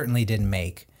show certainly didn't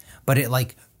make, but it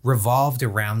like revolved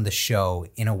around the show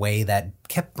in a way that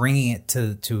kept bringing it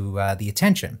to the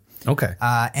attention. Okay.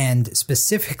 And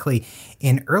specifically,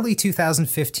 in early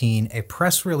 2015, a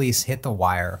press release hit the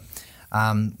wire.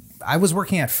 I was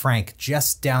working at Frank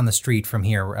just down the street from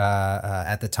here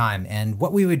at the time. And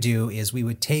what we would do is we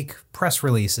would take press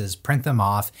releases, print them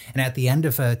off, and at the end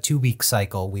of a 2-week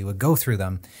cycle, we would go through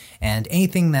them. And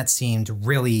anything that seemed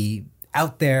really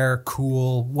out there,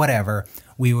 cool, whatever,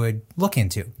 we would look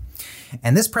into.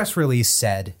 And this press release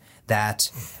said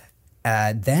that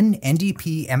then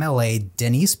NDP MLA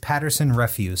Denise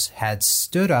Patterson-Refuse had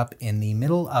stood up in the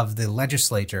middle of the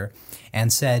legislature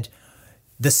and said,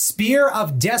 "The Spear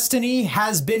of Destiny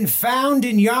has been found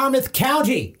in Yarmouth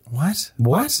County." What?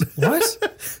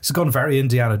 It's gone very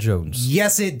Indiana Jones.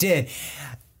 Yes, it did.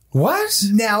 What?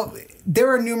 Now,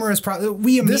 there are numerous problems.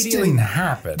 This didn't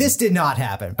happen. This did not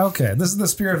happen. Okay, this is the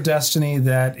Spear of Destiny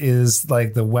that is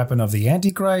like the weapon of the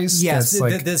Antichrist. Yes,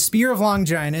 the Spear of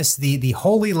Longinus, the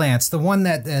Holy Lance, the one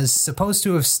that is supposed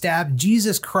to have stabbed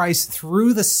Jesus Christ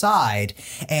through the side,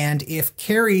 and if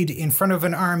carried in front of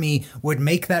an army, would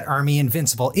make that army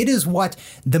invincible. It is what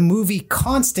the movie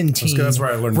Constantine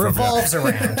revolves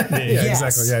around.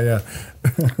 Exactly. Yeah.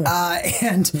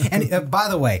 And by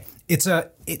the way,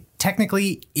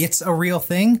 technically it's a real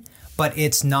thing, but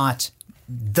it's not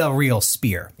the real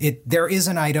spear. There is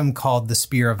an item called the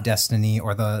Spear of Destiny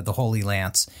or the Holy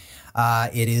Lance.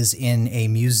 It is in a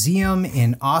museum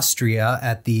in Austria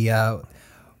at the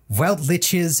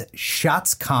Weltliches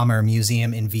Schatzkammer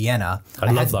Museum in Vienna.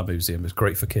 I love that museum. It's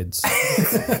great for kids.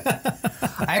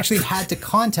 I actually had to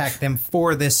contact them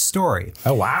for this story.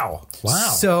 Oh, wow.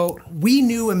 So we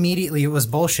knew immediately it was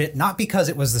bullshit, not because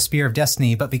it was the Spear of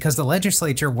Destiny, but because the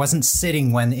legislature wasn't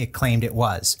sitting when it claimed it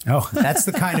was. Oh. That's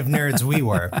the kind of nerds we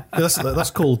were.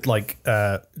 That's called like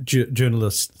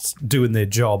journalists doing their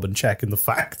job and checking the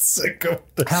facts.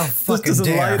 How fucking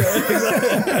dare.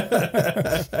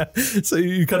 So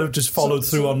you kind kind of just followed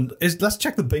through on. Let's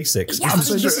check the basics. Yeah, this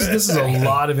is a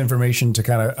lot of information to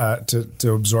kind of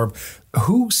to absorb.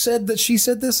 Who said that she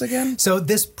said this again? So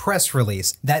this press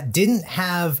release that didn't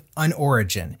have an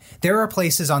origin. There are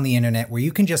places on the internet where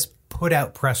you can just put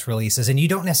out press releases and you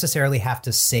don't necessarily have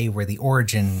to say where the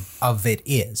origin of it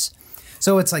is.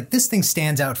 So it's like this thing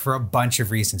stands out for a bunch of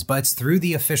reasons, but it's through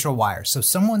the official wire. So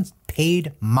someone's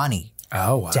paid money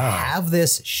to have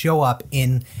this show up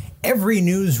in every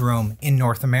newsroom in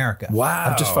North America. Wow.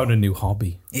 I've just found a new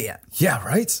hobby. Yeah. Yeah,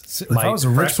 right? If I was a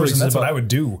rich person, that's what I would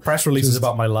do. Press releases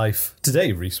about my life.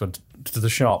 Today, Reese went to the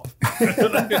shop.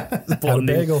 Bought a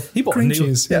bagel. He bought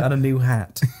and a new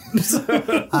hat.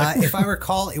 If I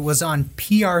recall, it was on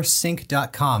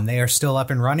prsync.com. They are still up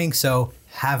and running, so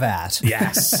have at.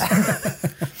 Yes.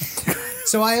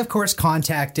 So I, of course,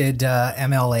 contacted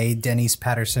MLA Denise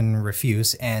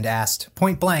Patterson-Refuse and asked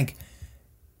point blank,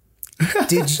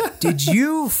 Did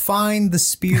you find the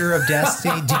Spear of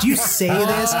Destiny? Did you say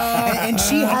this? And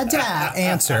she had to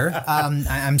answer.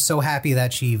 I'm so happy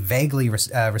that she vaguely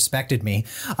respected me.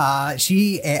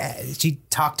 She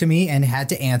talked to me and had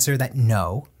to answer that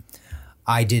no,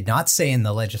 I did not say in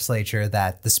the legislature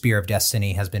that the Spear of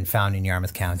Destiny has been found in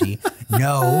Yarmouth County.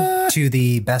 No, to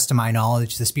the best of my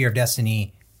knowledge, the Spear of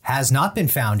Destiny has not been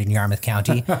found in Yarmouth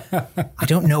County. I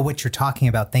don't know what you're talking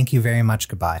about. Thank you very much.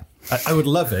 Goodbye. I would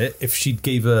love it if she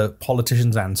gave a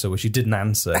politician's answer where she didn't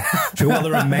answer. She well,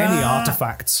 there are many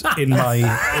artifacts in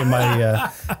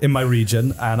my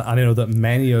region, and I know that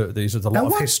many of these with a lot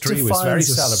of history was very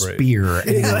celebrated. Spear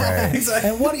anyway.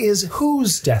 Exactly. And what is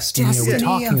whose destiny are we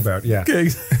talking about? Yeah,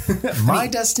 my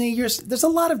destiny. There's a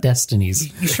lot of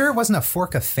destinies. You sure it wasn't a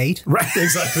fork of fate? Right,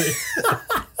 exactly.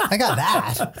 I got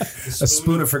that. A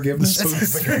spoon of forgiveness.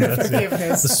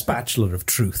 The spatula of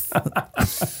truth.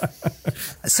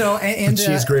 So and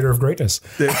she's greater of greatness.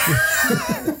 We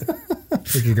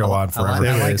could go on forever.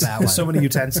 I like that one. So many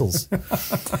utensils.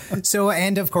 So,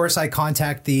 and of course, I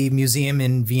contact the museum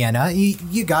in Vienna.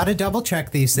 You got to double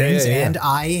check these things. Yeah. And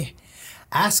I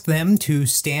ask them to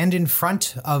stand in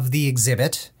front of the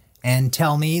exhibit and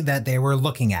tell me that they were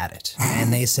looking at it.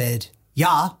 And they said,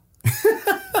 yeah.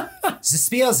 The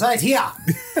spear right here.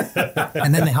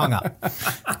 And then they hung up.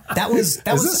 Is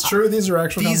this true? These are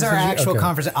actual conversations? These are actual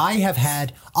conversations. I have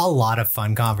had a lot of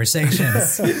fun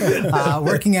conversations.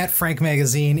 Working at Frank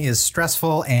Magazine is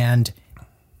stressful and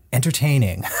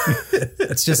entertaining.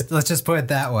 let's just put it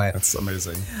that way. That's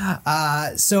amazing.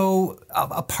 So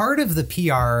a part of the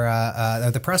PR,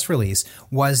 the press release,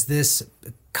 was this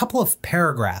couple of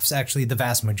paragraphs, actually the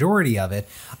vast majority of it,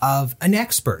 of an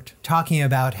expert talking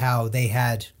about how they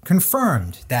had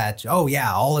confirmed that, oh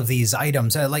yeah, all of these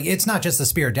items, like it's not just the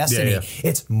Spear of Destiny,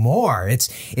 it's more.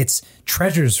 It's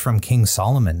treasures from King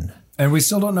Solomon. And we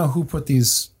still don't know who put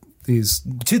these.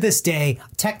 To this day,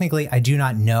 technically, I do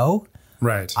not know.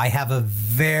 Right. I have a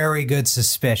very good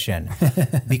suspicion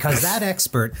because that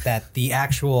expert that the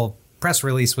actual press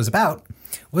release was about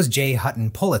was J.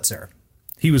 Hutton Pulitzer.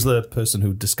 He was the person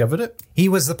who discovered it? He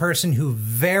was the person who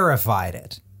verified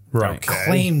it. Right.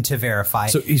 Claimed to verify.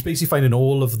 So he's basically finding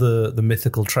all of the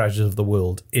mythical treasures of the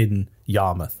world in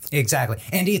Yarmouth. Exactly.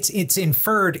 And it's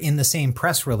inferred in the same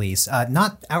press release,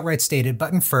 not outright stated,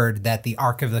 but inferred that the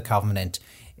Ark of the Covenant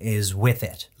is with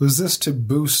it. Was this to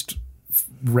boost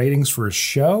ratings for a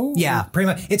show? Yeah, pretty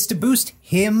much. It's to boost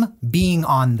him being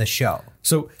on the show.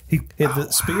 So he had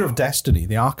the Spear of Destiny,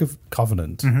 the Ark of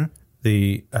Covenant. Mm-hmm. Do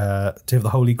you have the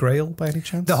Holy Grail by any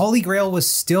chance? The Holy Grail was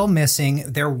still missing.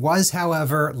 There was,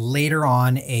 however, later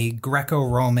on a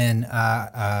Greco-Roman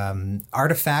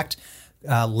artifact,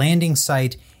 landing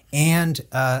site, and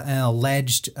an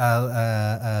alleged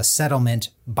settlement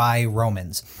by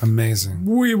Romans. Amazing.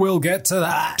 We will get to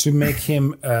that. To make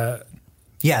him... to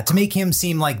make him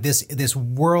seem like this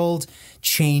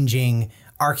world-changing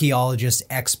archaeologist,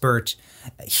 expert,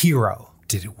 hero.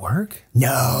 Did it work?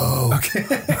 No. Okay.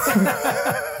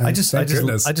 I just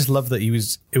love that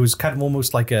it was kind of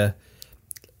almost like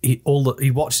he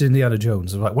watched Indiana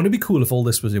Jones. Like, wouldn't it be cool if all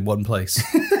this was in one place?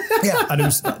 Yeah. And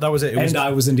that was it. And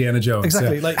I was Indiana Jones.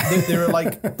 Exactly. Yeah. Like they were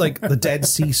like the Dead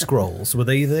Sea Scrolls. Were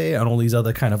they there? And all these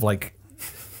other kind of like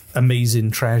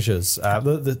amazing treasures.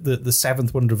 The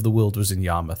seventh wonder of the world was in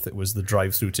Yarmouth. It was the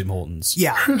drive-through Tim Hortons.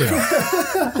 Yeah. The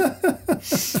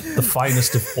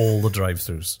finest of all the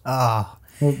drive-throughs.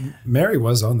 Well, Mary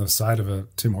was on the side of a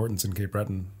Tim Hortons in Cape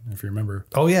Breton. if you remember.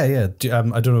 Oh yeah. I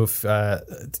don't know if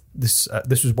this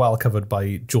was well covered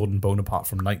by Jordan Bonaparte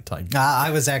from Nighttime.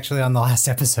 I was actually on the last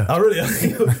episode. Oh really?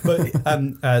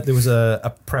 But there was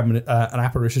an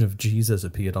apparition of Jesus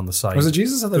appeared on the side. Was it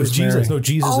Jesus? I thought it was Jesus. No,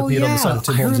 Jesus appeared on the side of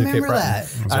Tim Hortons in Cape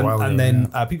Breton. And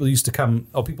then people used to come.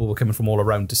 People were coming from all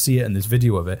around to see it, and there's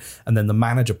video of it. And then the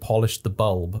manager polished the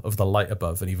bulb of the light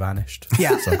above, and he vanished.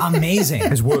 Yeah, amazing.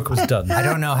 His work was done. I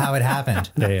don't know how it happened.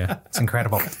 Yeah. It's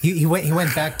incredible. He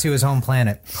went back to his home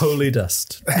planet. Holy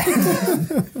dust.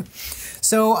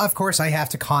 So, of course, I have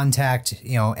to contact,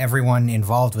 everyone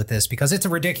involved with this because it's a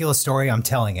ridiculous story. I'm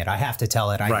telling it. I have to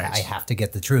tell it. I have to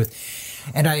get the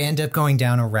truth. And I end up going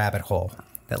down a rabbit hole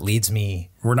that leads me.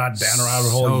 We're not down a rabbit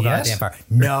hole yet? Goddamn far.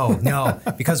 No.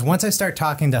 Because once I start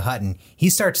talking to Hutton, he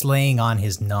starts laying on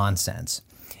his nonsense.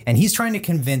 And he's trying to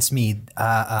convince me.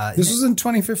 This was in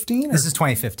 2015? This is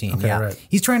 2015, okay, yeah. Right.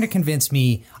 He's trying to convince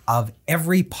me of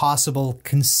every possible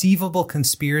conceivable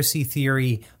conspiracy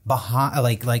theory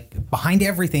behind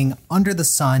everything under the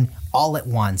sun all at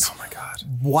once. Oh, my God.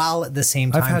 While at the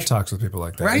same time. I've had talks with people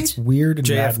like that. Right? It's weird and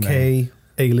JFK, maddening.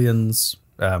 aliens,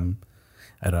 I don't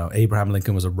know, Abraham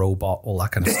Lincoln was a robot, all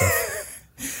that kind of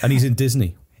stuff. And he's in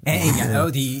Disney. And,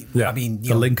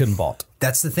 the Lincoln bot.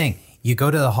 That's the thing. You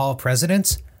go to the Hall of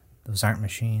Presidents, those aren't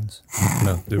machines.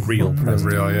 No, they're real. They're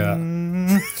real,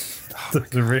 yeah.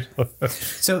 They're real.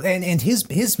 So, and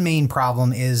his main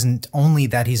problem isn't only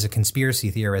that he's a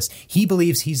conspiracy theorist. He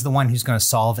believes he's the one who's going to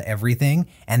solve everything,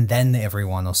 and then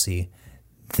everyone will see.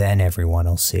 Then everyone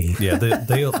will see. Yeah,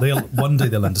 they'll one day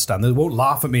they'll understand. They won't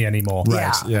laugh at me anymore.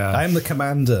 Right. Yeah. I'm the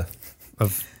commander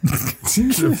of.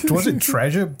 Was it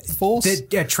Treasure Force?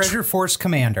 Treasure Force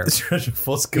Commander. Treasure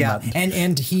Force Commander. Yeah,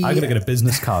 and he. I'm gonna get a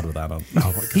business card with that on. Oh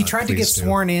my God, he tried to get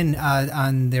sworn in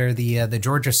on the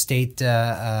Georgia State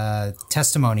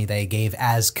testimony they gave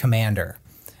as commander.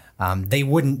 They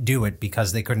wouldn't do it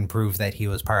because they couldn't prove that he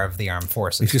was part of the armed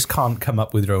forces. You just can't come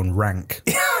up with your own rank.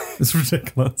 It's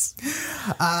ridiculous.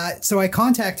 So I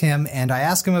contact him and I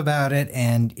ask him about it,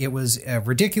 and it was a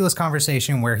ridiculous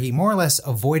conversation where he more or less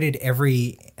avoided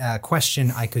every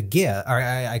question I could give or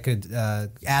I could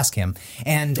ask him.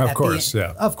 And of course.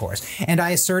 And I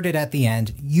asserted at the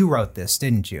end, "You wrote this,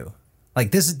 didn't you?"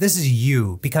 Like this is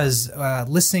you, because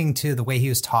listening to the way he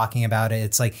was talking about it,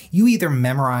 it's like you either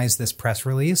memorized this press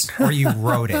release or you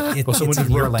wrote it. Or someone it's in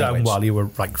your wrote down language. while you were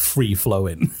like free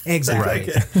flowing.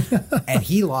 Exactly. And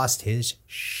he lost his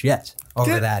shit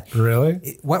over that.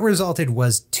 Really? What resulted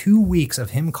was 2 weeks of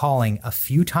him calling a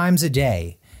few times a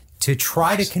day to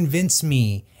try to convince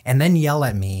me, and then yell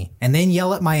at me, and then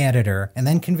yell at my editor, and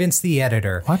then convince the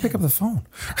editor. Why pick up the phone?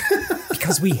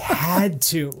 Because we had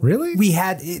to. Really? We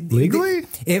had legally.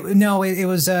 It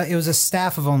was a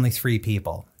staff of only 3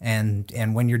 people, and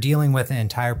when you're dealing with an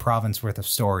entire province worth of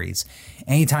stories,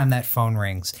 anytime that phone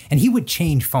rings, and he would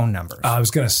change phone numbers. I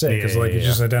was gonna say because you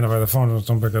just identify the phone and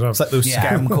don't pick it up. It's like those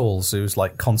scam calls. It was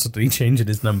like constantly changing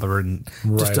his number and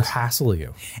just to hassle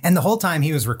you. And the whole time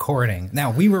he was recording. Now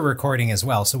we were recording as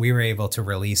well, so we were able to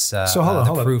release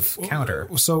the proof counter.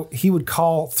 So he would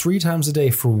call 3 times a day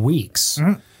for weeks.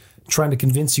 Mm-hmm. Trying to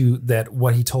convince you that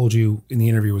what he told you in the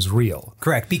interview was real.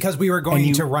 Correct, because we were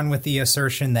going to run with the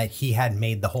assertion that he had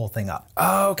made the whole thing up.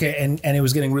 Oh, okay. And it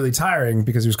was getting really tiring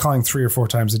because he was calling 3 or 4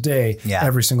 times a day,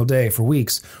 every single day for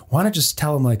weeks. Why not just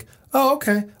tell him like, oh,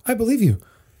 okay, I believe you.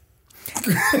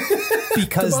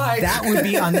 Because that would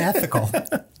be unethical.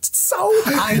 So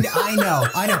I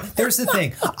know. There's the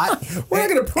thing. We're not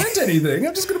going to print anything.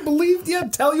 I'm just going to believe. Yeah,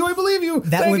 tell you I believe you.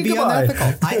 That would be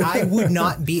unethical. I would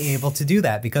not be able to do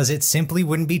that because it simply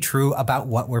wouldn't be true about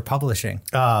what we're publishing.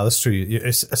 That's true.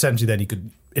 Essentially, then you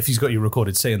could. If he's got you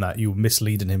recorded saying that, you're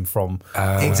misleading him from...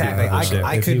 exactly.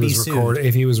 I could be sued.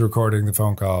 If he was recording the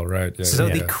phone call, right. Yeah, so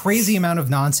the crazy amount of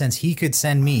nonsense he could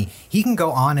send me, he can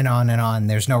go on and on and on.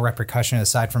 There's no repercussion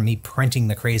aside from me printing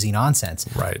the crazy nonsense.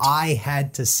 Right. I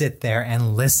had to sit there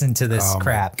and listen to this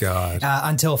crap. My God.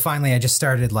 Until finally I just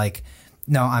started like,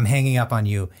 no, I'm hanging up on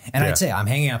you. And I'd say, I'm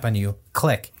hanging up on you.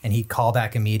 Click. And he'd call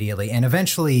back immediately. And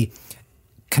eventually...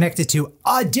 connected to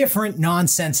a different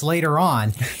nonsense later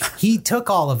on, he took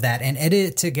all of that and edited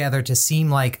it together to seem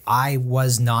like I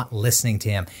was not listening to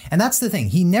him. And that's the thing.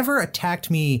 He never attacked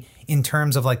me in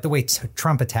terms of like the way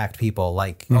Trump attacked people,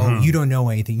 like, oh, you don't know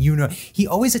anything. He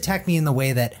always attacked me in the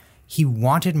way that he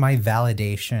wanted my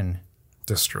validation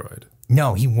destroyed.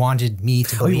 No, he wanted me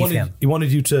to believe him. He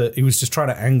wanted you to, he was just trying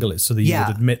to angle it so that you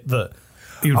would admit that.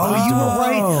 You were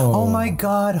right. Oh my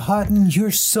God, Hutton, you're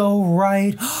so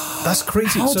right. That's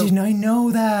crazy. How didn't I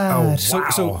know that? Oh, wow.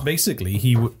 So basically,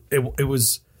 it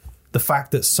was the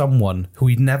fact that someone who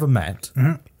he'd never met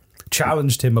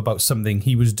challenged him about something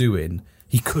he was doing.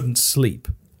 he couldn't sleep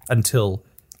until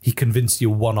he convinced you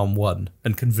one-on-one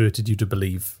and converted you to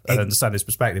believe and understand his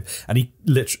perspective. And he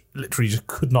literally just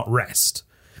could not rest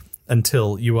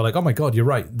until you were like, oh my God, you're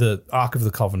right. The Ark of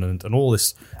the Covenant and all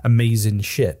this amazing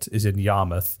shit is in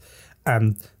Yarmouth.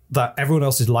 And that everyone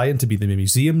else is lying to me. The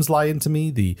museum's lying to me.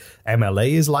 The MLA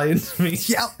is lying to me.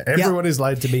 Everyone is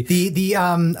lying to me.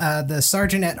 The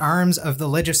sergeant at arms of the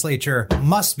legislature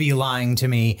must be lying to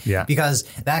me because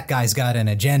that guy's got an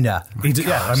agenda. He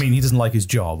doesn't like his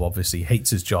job, obviously. He hates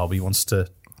his job. He wants to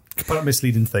put up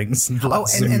misleading things.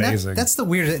 That's amazing. That's the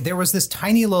weird. There was this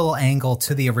tiny little angle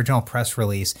to the original press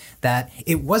release that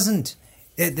it wasn't,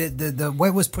 the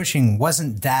what was pushing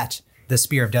wasn't that the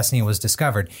Spear of Destiny was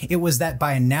discovered. It was that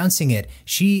by announcing it,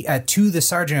 she to the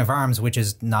Sergeant of Arms, which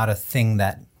is not a thing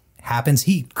that happens.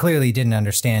 He clearly didn't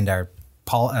understand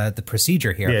the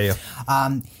procedure here.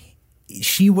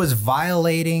 She was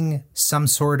violating some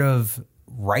sort of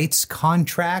rights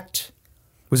contract.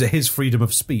 Was it his freedom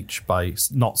of speech by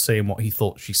not saying what he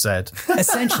thought she said?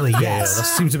 Essentially, yes. Yeah, that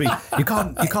seems to be. You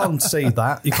can't say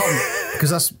that. You can't, because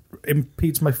that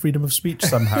impedes my freedom of speech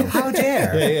somehow. How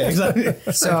dare? Yeah,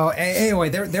 exactly. So anyway,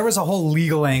 there was a whole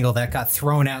legal angle that got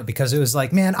thrown out because it was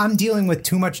like, man, I'm dealing with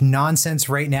too much nonsense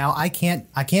right now.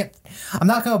 I'm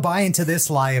not going to buy into this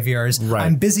lie of yours. Right.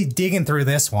 I'm busy digging through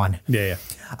this one. Yeah.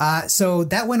 So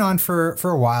that went on for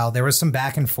a while. There was some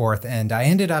back and forth, and I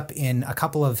ended up in a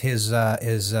couple of his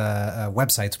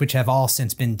websites, which have all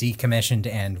since been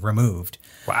decommissioned and removed.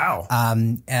 Wow.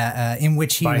 In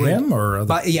which he by him or other?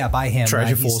 By him.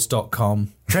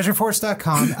 Treasureforce.com.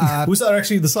 Treasureforce.com. Was that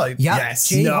actually the site? Yeah.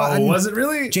 Yes. Was it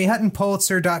really?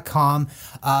 jhuttonpulitzer.com.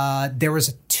 There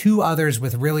was 2 others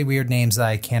with really weird names that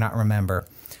I cannot remember.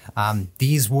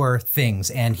 These were things,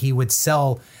 and he would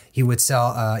sell.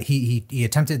 He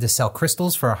attempted to sell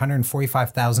crystals for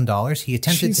 $145,000. He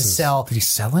attempted to sell. Did he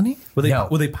sell any?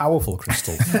 Were they powerful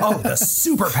crystals? Oh, the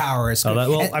superpowers.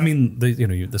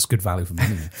 That's good value for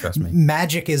money. Trust me.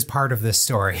 Magic is part of this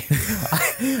story.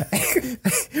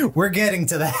 We're getting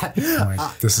to that.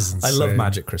 This is insane. I love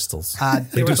magic crystals.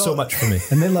 They do so much for me,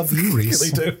 and they love you,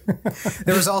 Reese. They do.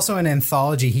 There was also an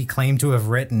anthology he claimed to have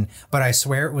written, but I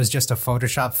swear it was just a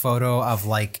Photoshop photo of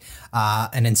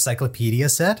an encyclopedia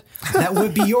set. That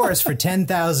would be yours for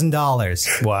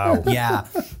 $10,000. Wow. Yeah.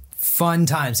 Fun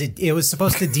times. It was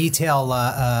supposed to detail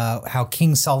how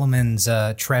King Solomon's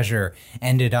treasure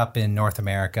ended up in North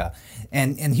America.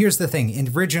 And here's the thing.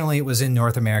 Originally, it was in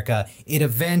North America. It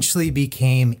eventually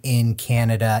became in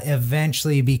Canada,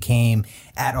 eventually became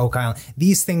at Oak Island.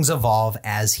 These things evolve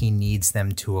as he needs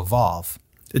them to evolve.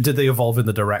 Did they evolve in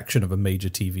the direction of a major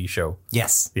TV show?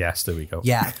 Yes. Yes, there we go.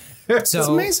 Yeah. So it's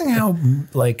amazing how,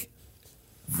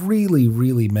 really,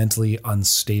 really mentally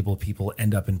unstable people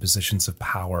end up in positions of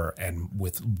power and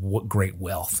with great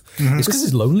wealth. Mm-hmm. It's because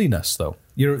it's loneliness, though.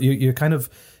 You're kind of,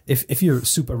 if you're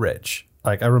super rich,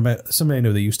 like I remember somebody I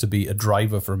know, they used to be a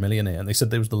driver for a millionaire, and they said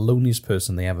they was the loneliest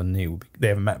person they ever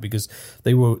met because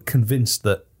they were convinced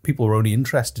that people were only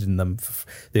interested in them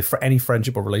for any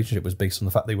friendship or relationship was based on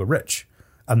the fact they were rich,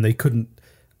 and they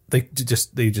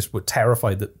just were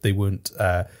terrified that they weren't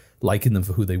liking them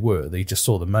for who they were. They just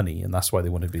saw the money, and that's why they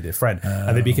wanted to be their friend.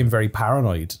 And they became very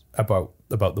paranoid about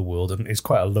the world, and it's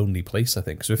quite a lonely place, I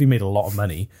think. So if you made a lot of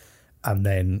money, and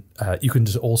then you can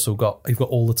just you've got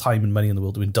all the time and money in the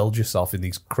world to indulge yourself in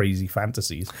these crazy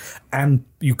fantasies, and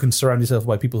you can surround yourself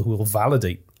by people who will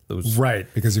validate those.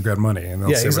 Right, because you've got money, and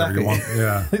they'll say exactly. whatever you want.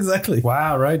 Yeah, exactly.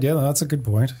 Wow, right? Yeah, that's a good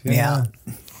point. Yeah.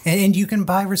 And you can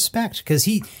buy respect because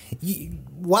he,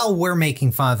 while we're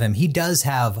making fun of him, he does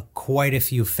have quite a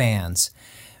few fans.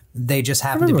 They just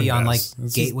happen to be on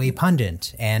Gateway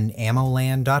Pundit and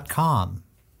AmmoLand.com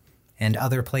and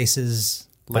other places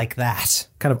like that.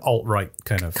 Kind of alt-right,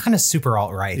 kind of super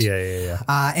alt-right.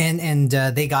 Yeah. And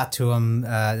they got to him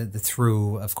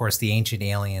through, of course, the Ancient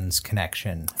Aliens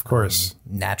connection. Of course.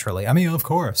 Naturally. I mean, of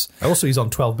course. Also, he's on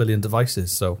 12 billion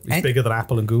devices, so he's bigger than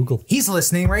Apple and Google. He's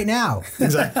listening right now.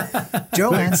 Exactly.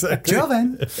 Jovan. Exactly.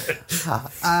 Jovan.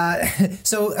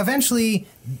 So eventually,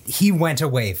 he went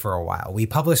away for a while. We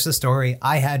published the story.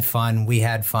 I had fun. We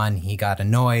had fun. He got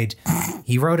annoyed.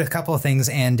 He wrote a couple of things,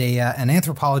 and an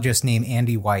anthropologist named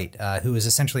Andy White, who is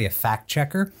essentially a fact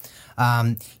checker.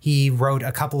 He wrote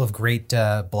a couple of great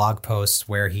blog posts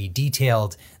where he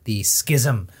detailed the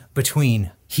schism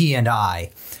between he and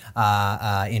I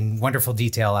in wonderful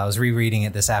detail. I was rereading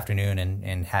it this afternoon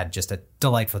and had just a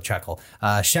delightful chuckle.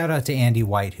 Shout out to Andy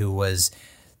White, who was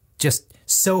just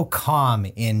so calm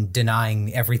in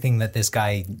denying everything that this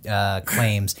guy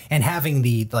claims, and having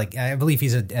I believe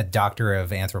he's a doctor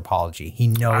of anthropology. He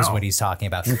knows what he's talking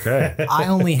about. Okay. I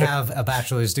only have a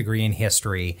bachelor's degree in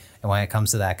history when it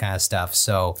comes to that kind of stuff.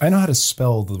 So I know how to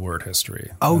spell the word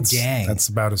history. Dang. That's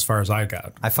about as far as I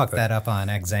got. I fucked that up on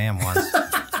exam once.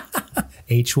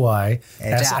 HYSSTAR.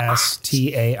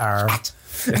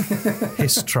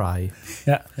 Histri.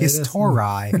 Yeah.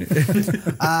 Histori.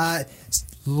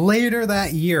 Later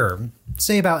that year,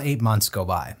 say about 8 months go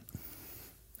by.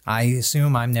 I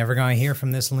assume I'm never going to hear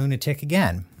from this lunatic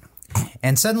again.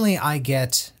 And suddenly I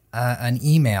get an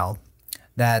email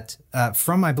that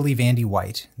from, I believe, Andy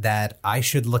White, that I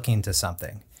should look into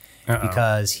something.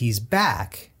 Because he's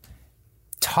back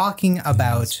talking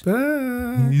about...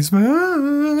 He's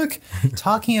back.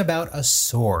 Talking about a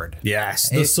sword. Yes,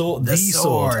 the sword.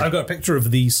 I've got a picture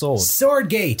of the sword.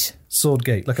 Swordgate.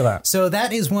 Swordgate. Look at that. So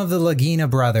that is one of the Lagina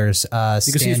brothers You can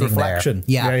see his reflection.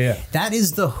 There. Yeah. That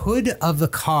is the hood of the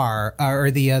car, or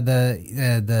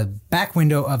the back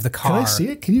window of the car. Can I see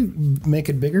it? Can you make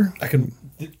it bigger? I can.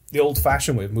 The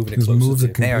old-fashioned way of moving it Just closer. move the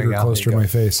to you. computer closer to my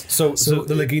face. So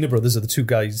the Lagina brothers are the two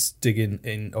guys digging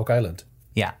in Oak Island.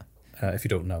 Yeah. If you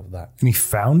don't know that. And he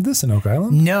found this in Oak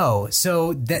Island? No.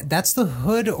 So that's the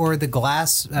hood or the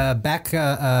glass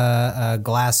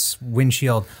glass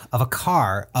windshield of a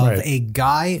car of a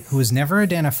guy who was never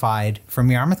identified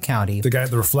from Yarmouth County. The guy,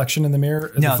 the reflection in the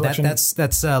mirror? No, that's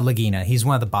Lagina. He's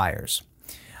one of the buyers.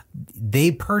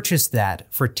 They purchased that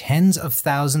for tens of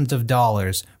thousands of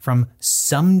dollars from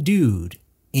some dude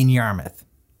in Yarmouth.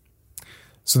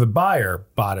 So the buyer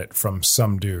bought it from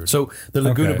some dude. So the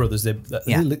Laguna brothers, is it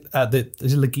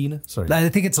Lagina? Sorry, I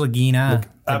think it's Lagina.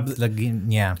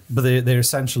 Yeah, but they're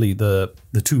essentially the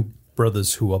two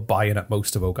brothers who are buying up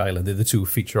most of Oak Island. They're the two who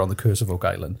feature on The Curse of Oak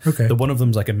Island. Okay, the one of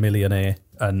them's like a millionaire,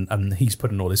 and he's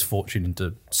putting all his fortune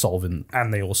into solving,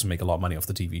 and they also make a lot of money off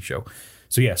the TV show.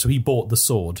 So he bought the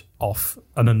sword off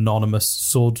an anonymous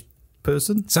sword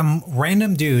person, some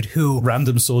random dude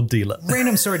random sword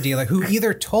dealer who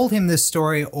either told him this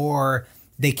story or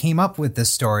they came up with this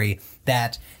story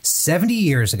that 70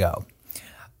 years ago,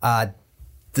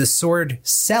 the sword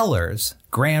seller's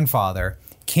grandfather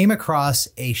came across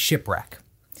a shipwreck,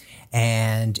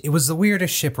 and it was the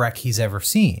weirdest shipwreck he's ever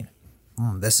seen.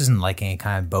 This isn't like any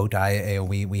kind of boat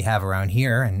we have around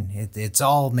here, and it's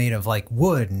all made of like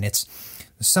wood, and it's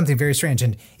something very strange.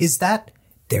 And is that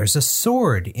there's a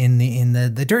sword in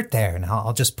the dirt there, and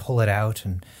I'll just pull it out,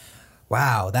 and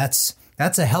wow, that's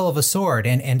a hell of a sword.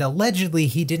 And allegedly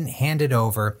he didn't hand it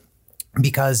over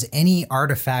because any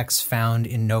artifacts found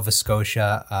in Nova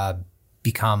Scotia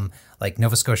become like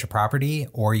Nova Scotia property,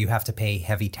 or you have to pay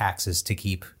heavy taxes to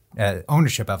keep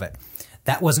ownership of it.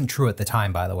 That wasn't true at the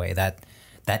time, by the way. That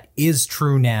is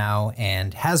true now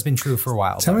and has been true for a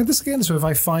while. Tell me this again. So if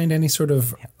I find any sort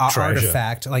of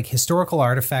artifact, like historical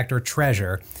artifact or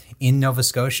treasure in Nova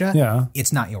Scotia,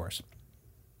 it's not yours.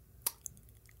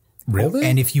 Really?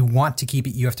 And if you want to keep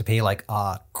it, you have to pay like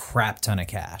a crap ton of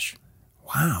cash.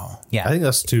 Wow. Yeah. I think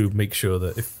that's to make sure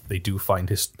that if they do find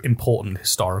important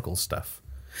historical stuff.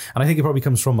 And I think it probably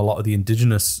comes from a lot of the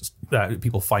indigenous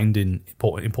people finding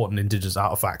important indigenous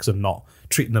artifacts and not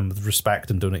treating them with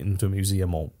respect and donating them to a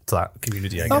museum or to that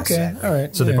community, I guess. Okay, all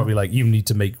right. So they're probably like, we need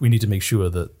to make sure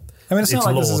that. I mean, it's not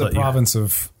like this is a province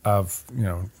of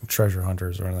treasure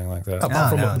hunters or anything like that.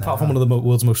 Apart from one of the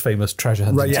world's most famous treasure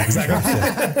hunters. Right, yeah,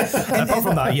 exactly. Apart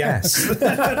from that, yes.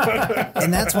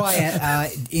 And that's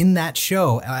why in that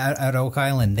show at Oak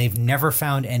Island, they've never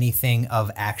found anything of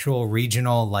actual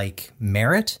regional like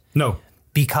merit. No.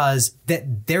 Because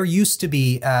there used to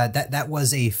be that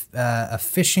was a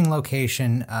fishing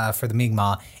location for the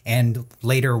Mi'kmaq, and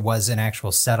later was an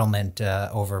actual settlement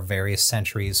over various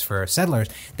centuries for settlers.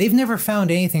 They've never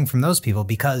found anything from those people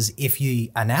because if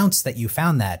you announce that you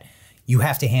found that, you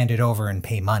have to hand it over and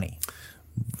pay money.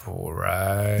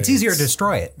 Right. It's easier to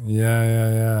destroy it.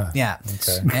 Yeah.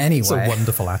 Okay. Anyway, it's a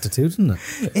wonderful attitude, isn't it?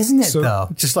 Isn't it though?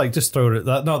 Just throw it.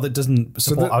 That doesn't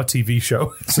support our TV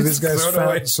show. So these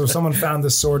guys someone found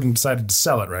this sword and decided to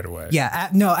sell it right away. Yeah.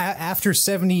 After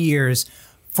 70 years,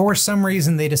 for some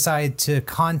reason, they decided to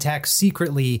contact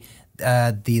secretly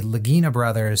the Lagina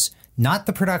brothers, not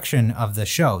the production of the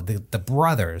show, the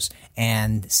brothers,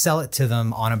 and sell it to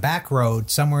them on a back road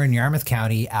somewhere in Yarmouth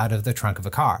County out of the trunk of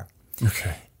a car.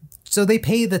 Okay. So they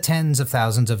pay the tens of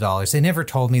thousands of dollars. They never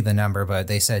told me the number, but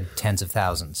they said tens of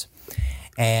thousands.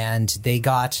 And they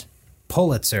got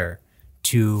Pulitzer,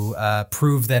 to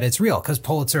prove that it's real. Because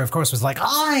Pulitzer, of course, was like,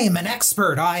 I'm an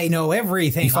expert. I know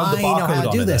everything. He found the I know how barcode to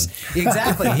on do it this.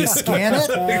 Exactly. He scanned it.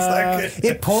 Exactly.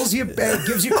 It pulls you,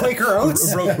 gives you Quaker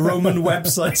Oats. Roman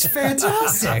website. It's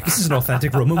fantastic. This is an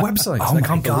authentic Roman website. Oh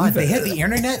my God. They hit the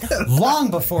internet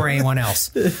long before anyone else.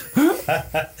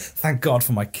 Thank God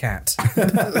for my cat.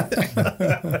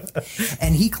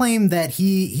 And he claimed that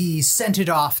he sent it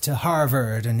off to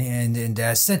Harvard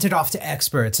and sent it off to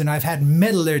experts. And I've had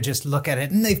metallurgists look at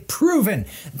it, and they've proven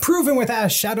without a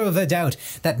shadow of a doubt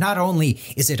that not only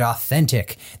is it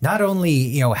authentic, not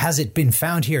only has it been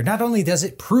found here, not only does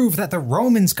it prove that the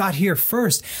Romans got here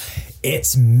first,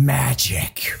 it's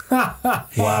magic.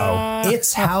 Wow.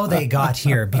 It's how they got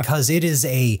here, because it is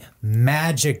a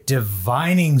magic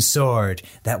divining sword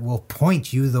that will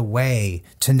point you the way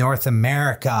to North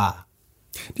America.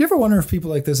 Do you ever wonder if people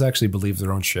like this actually believe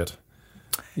their own shit?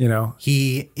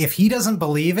 If he doesn't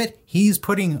believe it, he's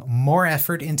putting more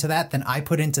effort into that than I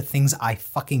put into things I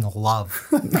fucking love.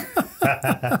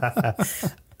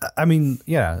 I mean,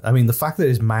 the fact that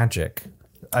it's magic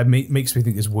makes me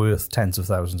think it's worth tens of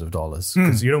thousands of dollars,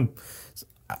 because you don't.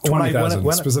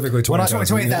 20,000, specifically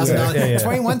 20,000. $21,000?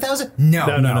 21,000?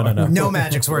 No. No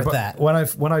magic's worth that.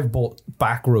 When I've bought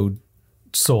back road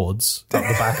swords out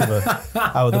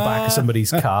the back of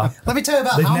somebody's car. Let me tell you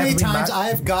about how many times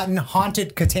I've gotten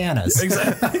haunted katanas.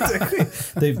 Exactly.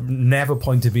 They've never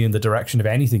pointed me in the direction of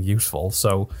anything useful.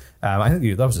 So I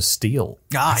think that was a steal.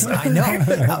 I know.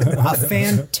 A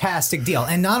fantastic deal.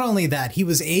 And not only that, he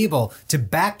was able to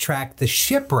backtrack the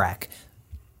shipwreck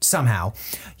somehow.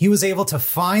 He was able to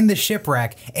find the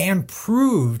shipwreck and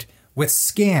proved with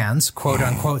scans, quote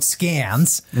unquote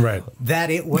scans, right, that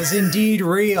it was indeed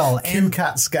real.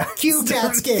 QCAT scans.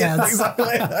 QCAT scans.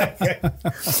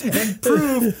 And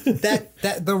proved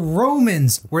that the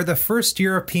Romans were the first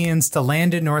Europeans to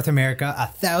land in North America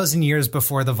 1,000 years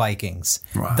before the Vikings,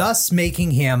 thus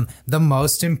making him the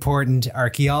most important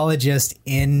archaeologist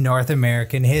in North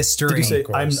American history. Did you say,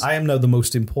 I am now the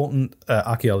most important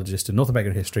archaeologist in North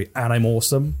American history, and I'm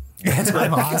awesome?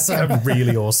 I'm awesome. I'm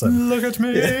really awesome. Look at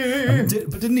me.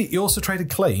 But didn't he also try to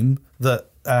claim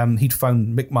that he'd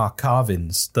found Mi'kmaq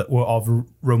carvings that were of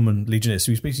Roman legionnaires?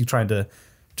 So he was basically trying to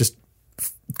just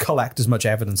collect as much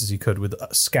evidence as he could with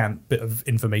a scant bit of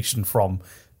information from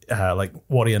like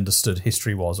what he understood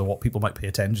history was, or what people might pay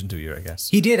attention to here, I guess.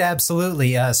 He did,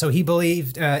 absolutely. So he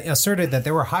asserted that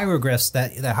there were hieroglyphs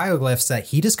that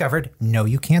he discovered. No,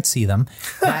 you can't see them.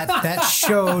 That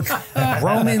showed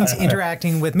Romans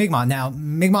interacting with Mi'kmaq. Now,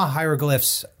 Mi'kmaq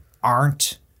hieroglyphs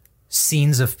aren't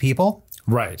scenes of people.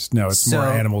 Right. No, it's more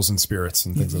animals and spirits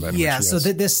and things of that nature. Yeah, so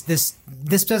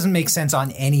this doesn't make sense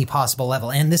on any possible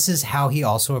level. And this is how he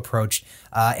also approached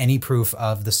any proof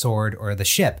of the sword or the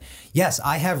ship. Yes,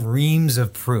 I have reams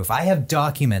of proof. I have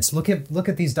documents. Look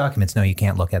at these documents. No, you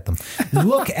can't look at them.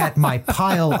 Look at my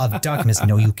pile of documents.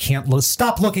 No, you can't.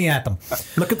 Stop looking at them.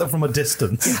 Look at them from a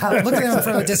distance. Yeah, look at them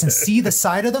from a distance. See the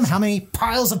side of them? How many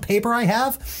piles of paper I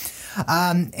have?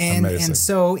 And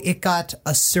so it got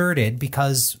asserted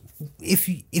because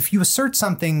if you assert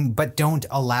something but don't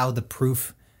allow the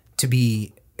proof to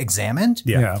be examined,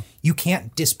 you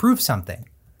can't disprove something.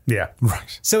 Yeah,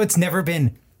 right. So it's never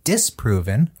been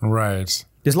disproven. Right.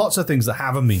 There's lots of things that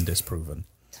haven't been disproven.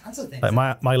 Tons of things.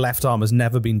 Like my left arm has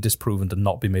never been disproven to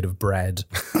not be made of bread.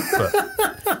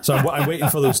 So I'm waiting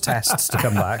for those tests to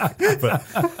come back. But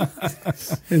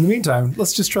in the meantime,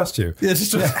 let's just trust you. Yeah,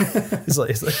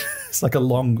 it's like a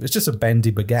long. It's just a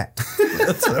bendy baguette.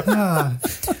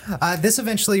 This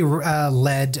eventually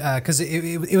led because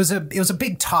it was a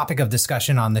big topic of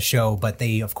discussion on the show, but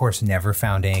they of course never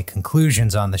found any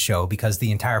conclusions on the show because the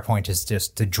entire point is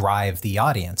just to drive the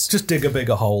audience. Just dig a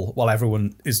bigger hole while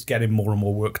everyone is getting more and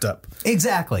more worked up.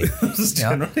 Exactly.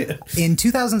 In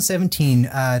 2017,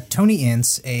 Tony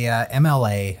Ince, a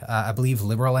MLA, I believe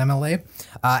liberal MLA,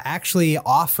 actually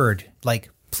offered, like,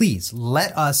 please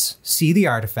let us see the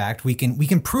artifact. We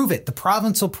can prove it. The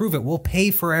province will prove it. We'll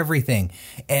pay for everything,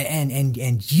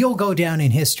 and you'll go down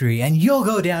in history, and you'll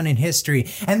go down in history,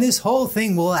 and this whole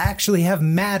thing will actually have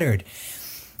mattered.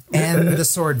 And the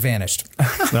sword vanished.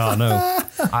 No.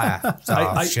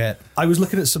 Shit. I was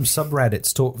looking at some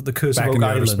subreddits talk the Curse back of Oak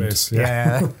Island. Space,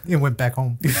 yeah. It went back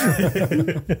home. But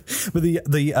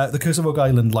the Curse of Oak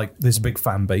Island, like, there's a big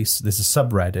fan base. There's a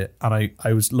subreddit, and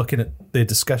I was looking at their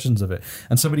discussions of it,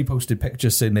 and somebody posted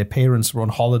pictures saying their parents were on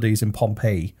holidays in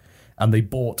Pompeii, and they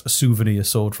bought a souvenir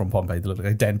sword from Pompeii that looked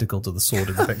identical to the sword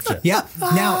in the picture. Yeah.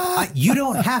 Now, you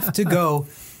don't have to go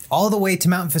all the way to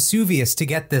Mount Vesuvius to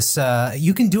get this.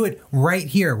 You can do it right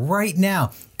here, right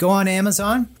now. Go on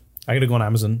Amazon, I'm going to go on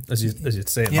Amazon, as you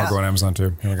say. Yeah. I'll go on Amazon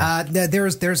too. Here we go.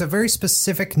 There's a very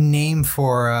specific name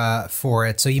for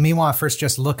it, so you may want to first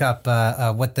just look up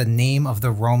what the name of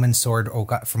the Roman sword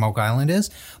from Oak Island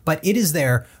is. But it is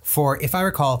there for, if I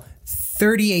recall,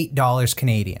 $38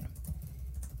 Canadian.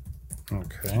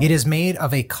 Okay. It is made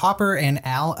of a copper and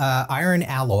iron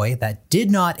alloy that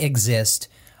did not exist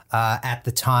at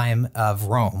the time of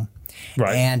Rome,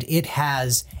 Right. and it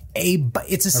has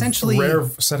it's essentially a rare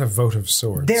set of votive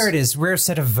swords. There it is, rare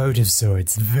set of votive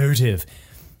swords. Votive.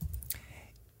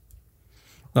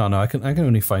 No, I can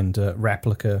only find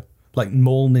replica, like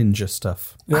Mole Ninja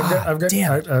stuff. Yeah,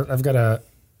 I've got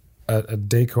a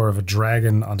decor of a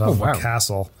dragon on top of a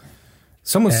castle.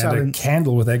 Someone's and selling a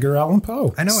candle with Edgar Allan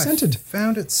Poe. I know, scented. I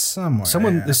found it somewhere.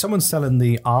 Someone's selling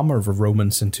the armor of a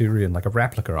Roman centurion, like a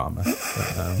replica armor.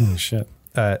 Holy shit.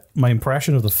 My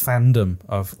impression of the fandom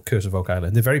of Curse of Oak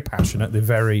Island, they're very passionate, they're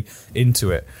very into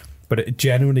it, but it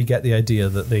genuinely get the idea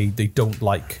that they don't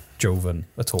like Jovan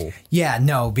at all. Yeah,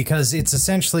 no, because it's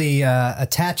essentially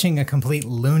attaching a complete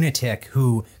lunatic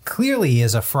who clearly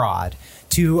is a fraud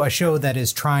to a show that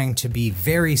is trying to be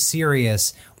very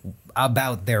serious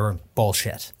about their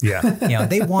bullshit. Yeah.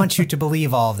 They want you to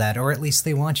believe all of that, or at least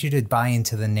they want you to buy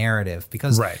into the narrative.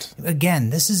 Because, again,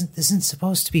 this isn't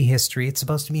supposed to be history. It's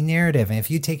supposed to be narrative. And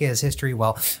if you take it as history,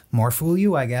 well, more fool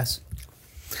you, I guess.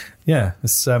 Yeah,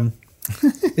 it's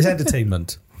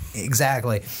entertainment.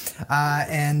 Exactly.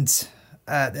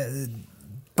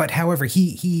 But however,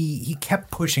 he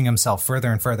kept pushing himself further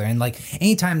and further. And like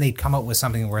anytime they'd come up with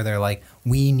something where they're like,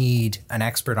 we need an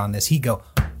expert on this, he'd go,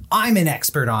 I'm an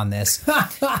expert on this.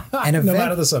 And no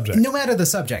matter the subject. No matter the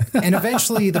subject. And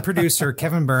eventually the producer,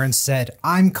 Kevin Burns, said,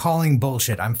 I'm calling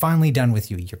bullshit. I'm finally done with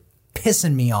you. You're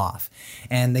pissing me off.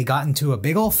 And they got into a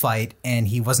big old fight, and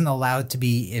he wasn't allowed to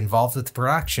be involved with the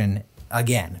production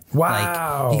again.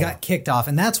 Wow. Like, he got kicked off.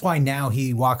 And that's why now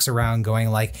he walks around going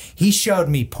like, he showed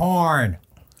me porn.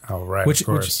 Oh, right. Which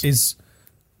is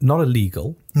not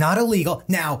illegal. Not illegal.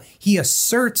 Now, he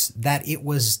asserts that it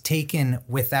was taken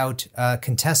without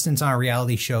contestants on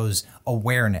reality shows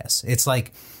awareness. It's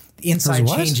like inside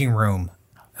changing room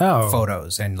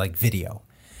photos and like video.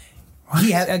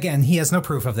 He has no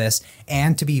proof of this.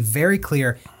 And to be very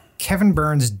clear, Kevin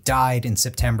Burns died in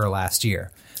September last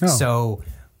year. Oh. So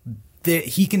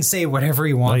he can say whatever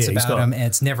he wants about him, and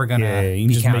it's never going to be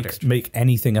just countered. make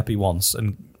anything up he wants,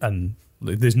 and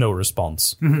there's no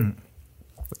response. Mm-hmm.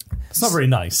 It's not very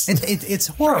nice. It's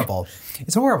horrible.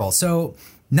 It's horrible. So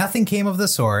nothing came of the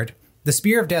sword. The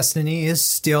Spear of Destiny is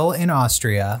still in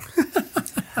Austria.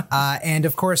 And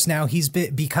of course now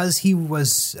because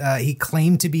he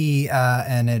claimed to be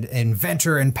an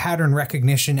inventor and pattern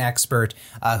recognition expert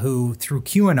who through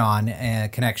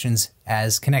QAnon connections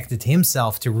has connected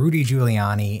himself to Rudy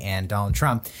Giuliani and Donald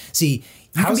Trump. See,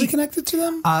 how's he connected to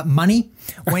them? Money.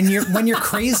 When you're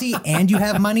crazy and you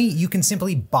have money, you can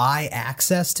simply buy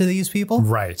access to these people.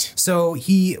 Right. So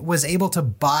he was able to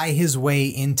buy his way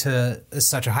into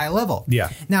such a high level.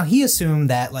 Yeah. Now he assumed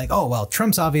that like, oh well,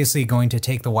 Trump's obviously going to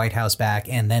take the White House back,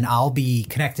 and then I'll be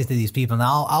connected to these people, and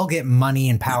I'll get money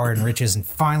and power and riches, and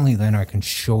finally then I can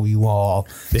show you all.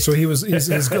 So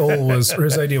his goal was, or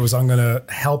his idea was, I'm going to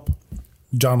help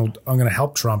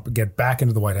Trump get back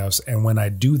into the White House, and when I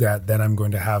do that, then I'm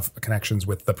going to have connections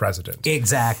with the president.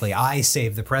 Exactly. I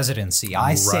saved the presidency.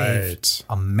 I saved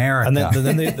America. And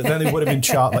then they would have been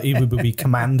charged. Like, he would be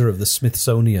commander of the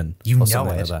Smithsonian. You know it.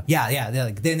 Like that.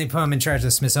 Yeah. Then they put him in charge of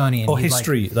the Smithsonian. Or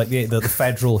history, like the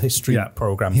federal history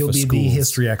program. He'll for be schools. the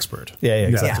history expert. Yeah,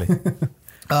 exactly.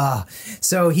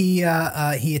 So he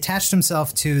attached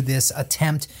himself to this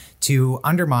attempt to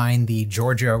undermine the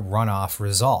Georgia runoff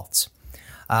results.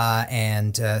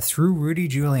 And through Rudy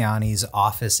Giuliani's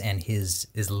office and his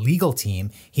legal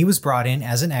team, he was brought in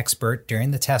as an expert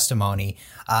during the testimony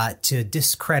to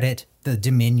discredit the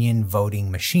Dominion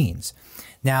voting machines.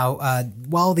 Now,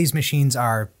 while these machines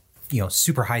are,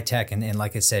 super high tech and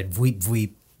like I said,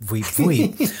 they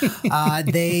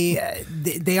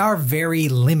are very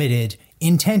limited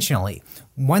intentionally.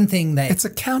 One thing that it's a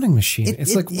counting machine.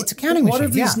 It's a counting machine. What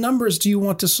of these numbers do you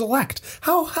want to select?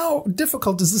 How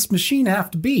difficult does this machine have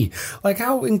to be? Like,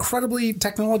 how incredibly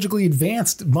technologically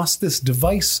advanced must this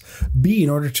device be in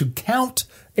order to count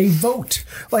a vote?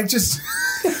 Like, just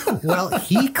well,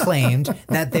 he claimed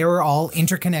that they were all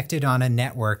interconnected on a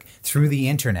network through the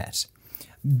internet.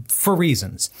 For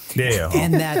reasons. Yeah.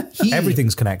 And that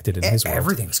everything's connected in his world.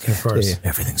 Everything's connected. Of course.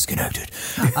 Everything's connected.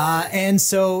 And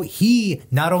so he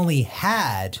not only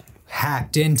had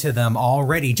hacked into them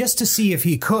already just to see if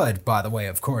he could, by the way,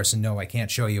 of course, and no, I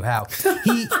can't show you how.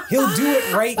 He'll do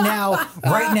it right now.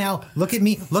 Right now. Look at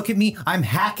me. I'm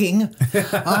hacking.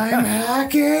 I'm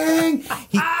hacking.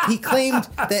 He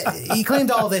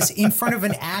claimed all this in front of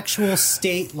an actual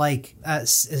state, like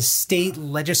state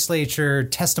legislature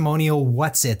testimonial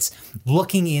what's-its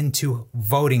looking into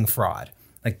voting fraud.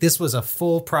 Like, this was a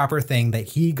full proper thing that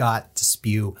he got to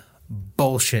spew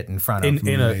bullshit in front of.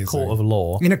 In a court of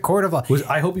law. In a court of law.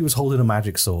 I hope he was holding a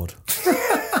magic sword.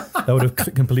 That would have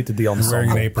completed the ensemble.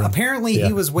 Wearing an apron. Apparently,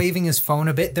 he was waving his phone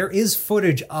a bit. There is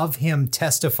footage of him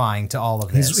testifying to all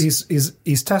of this.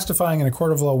 He's testifying in a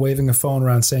court of law, waving a phone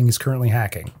around, saying he's currently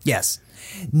hacking. Yes.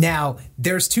 Now,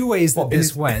 there's two ways that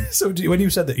this went. So when you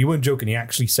said that, you weren't joking. He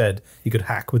actually said he could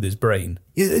hack with his brain.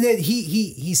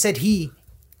 He said he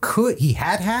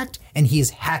had hacked, and he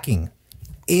is hacking.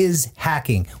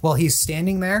 Well, he's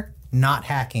standing there, not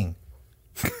hacking.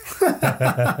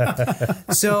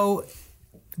 So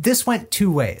this went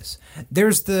two ways.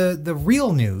 There's the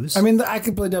real news. I mean, I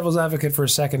could play devil's advocate for a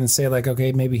second and say, like,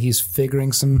 okay, maybe he's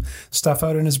figuring some stuff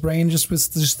out in his brain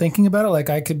just thinking about it. Like,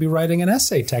 I could be writing an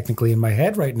essay technically in my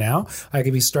head right now. I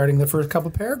could be starting the first couple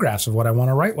paragraphs of what I want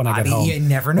to write when I get home. You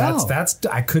never know.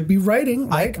 I could be writing.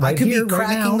 Right, I could here, be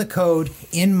cracking the code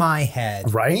in my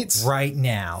head right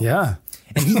now. Yeah.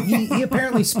 And he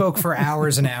apparently spoke for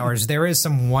hours and hours. There is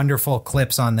some wonderful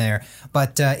clips on there,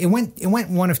 but it went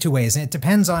one of two ways, and it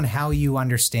depends on how you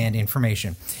understand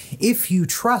information. If you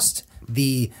trust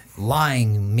the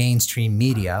lying mainstream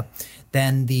media,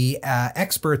 then the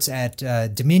experts at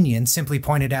Dominion simply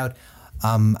pointed out,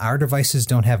 our devices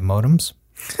don't have modems.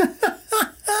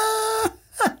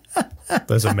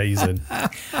 That's amazing.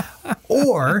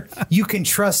 Or you can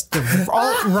trust the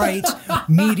alt-right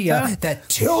media that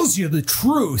tells you the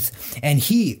truth. And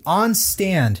he, on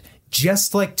stand,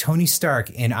 just like Tony Stark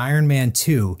in Iron Man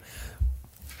 2,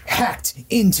 hacked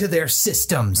into their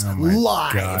systems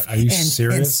live. God. Are you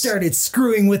serious? And started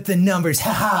screwing with the numbers.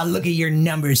 Haha, look at your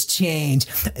numbers change.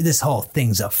 This whole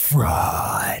thing's a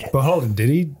fraud. But hold on,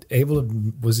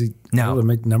 was he able to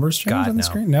make numbers change on the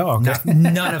screen? No, okay.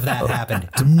 None of that happened.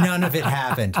 None of it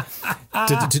happened.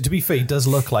 To be fair, he does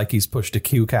look like he's pushed a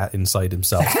QCat inside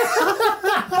himself.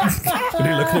 When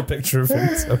you look at a picture of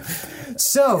him.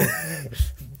 So,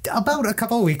 about a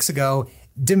couple of weeks ago,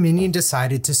 Dominion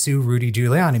decided to sue Rudy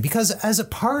Giuliani because as a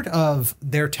part of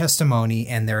their testimony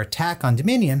and their attack on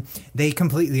Dominion, they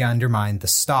completely undermined the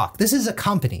stock. This is a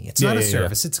company. It's not a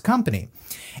service. It's a company.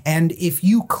 And if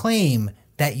you claim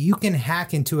that you can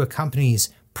hack into a company's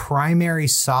primary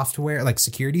software, like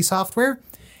security software,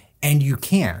 and you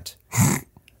can't,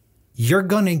 you're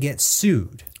going to get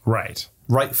sued. Right.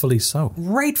 Rightfully so.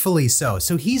 Rightfully so.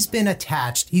 So he's been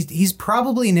attached. He's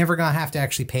probably never going to have to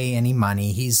actually pay any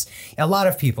money. A lot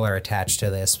of people are attached to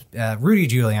this. Rudy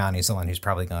Giuliani is the one who's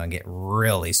probably going to get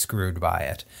really screwed by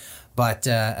it. But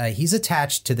he's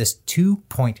attached to this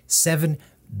 $2.7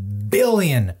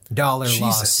 billion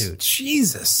lawsuit.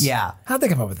 Jesus. Yeah. How'd they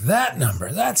come up with that number?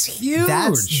 That's huge.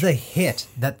 That's the hit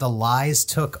that the lies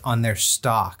took on their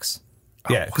stocks.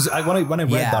 Yeah, because when I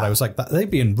read that, I was like, they're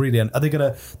being really.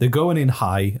 They're going in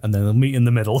high and then they'll meet in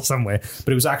the middle somewhere.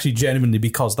 But it was actually genuinely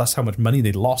because that's how much money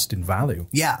they lost in value.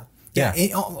 Yeah.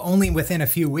 Only within a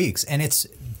few weeks, and it's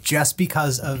just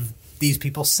because of these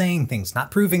people saying things,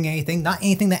 not proving anything, not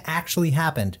anything that actually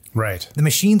happened. Right. The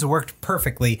machines worked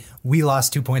perfectly. We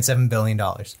lost $2.7 billion.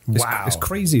 Wow. It's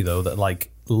crazy though that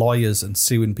lawyers and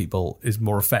suing people is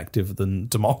more effective than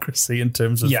democracy in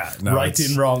terms of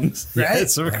righting wrongs. Right? Yeah,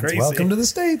 it's so crazy. Welcome to the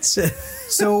States.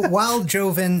 So while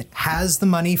Joven has the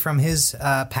money from his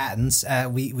patents,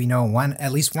 we know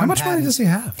at least one. How much patent, money does he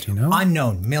have? Do you know?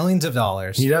 Unknown. Millions of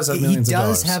dollars. He does have millions of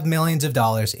dollars. He does have millions of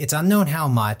dollars. It's unknown how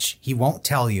much. He won't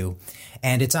tell you.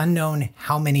 And it's unknown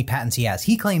how many patents he has.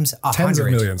 He claims 100. Tens of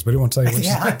millions, but he won't tell you which.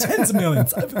 Yeah, tens of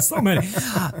millions. So many.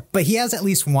 But he has at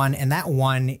least one, and that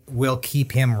one will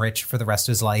keep him rich for the rest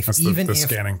of his life. That's even the if,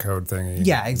 scanning code thing.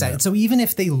 Yeah, exactly. Yeah. So even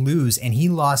if they lose and he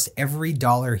lost every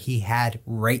dollar he had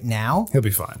right now, he'll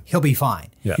be fine. He'll be fine.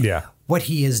 Yeah. What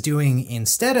he is doing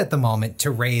instead at the moment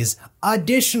to raise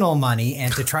additional money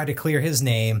and to try to clear his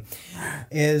name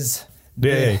is...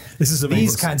 Yeah, this is amazing.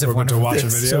 These kinds of wonderful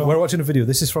things. So we're watching a video.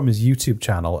 This is from his YouTube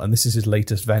channel, and this is his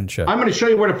latest venture. I'm going to show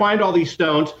you where to find all these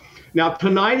stones. Now,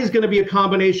 tonight is going to be a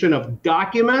combination of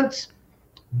documents,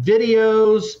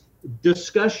 videos,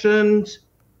 discussions,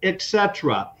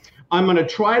 etc. I'm going to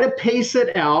try to pace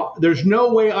it out. There's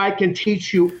no way I can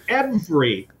teach you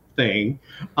everything.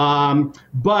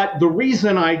 But the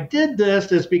reason I did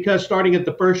this is because starting at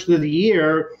the first of the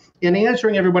year, in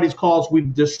answering everybody's calls,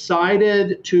 we've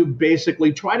decided to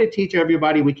basically try to teach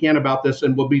everybody we can about this,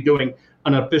 and we'll be doing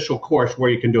an official course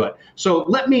where you can do it. So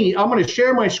I'm going to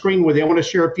share my screen with you. I want to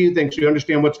share a few things so you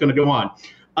understand what's going to go on.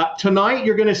 Tonight,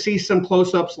 you're going to see some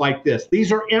close-ups like this.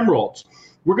 These are emeralds.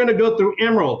 We're going to go through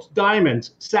emeralds,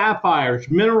 diamonds, sapphires,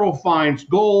 mineral finds,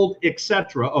 gold,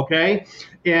 etc. Okay?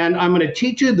 And I'm going to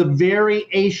teach you the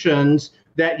variations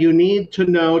that you need to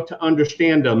know to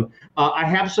understand them. I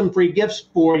have some free gifts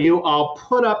for you. I'll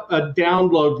put up a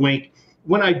download link.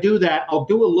 When I do that, I'll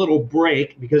do a little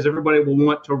break because everybody will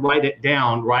want to write it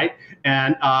down, right?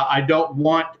 And I don't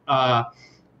want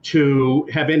to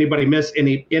have anybody miss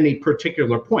any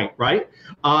particular point, right?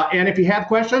 And if you have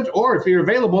questions or if you're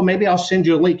available, maybe I'll send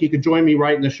you a link. You can join me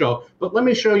right in the show. But let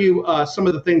me show you some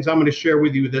of the things I'm going to share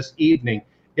with you this evening,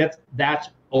 if that's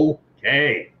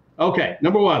okay. Okay,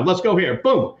 number one, let's go here.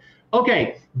 Boom.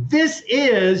 Okay,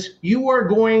 you are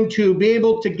going to be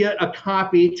able to get a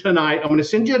copy tonight. I'm going to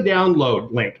send you a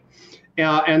download link.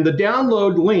 And the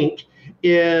download link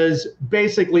is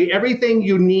basically everything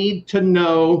you need to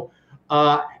know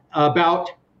about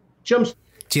gemstones.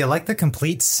 Do you like the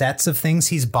complete sets of things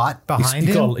he's bought behind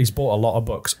him? He's bought a lot of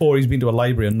books, or he's been to a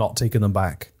library and not taken them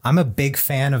back. I'm a big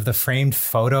fan of the framed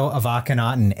photo of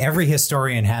Akhenaten. Every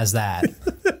historian has that.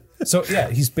 So, yeah,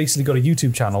 he's basically got a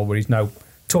YouTube channel where he's now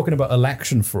talking about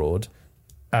election fraud,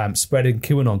 spreading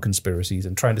QAnon conspiracies,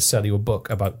 and trying to sell you a book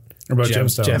about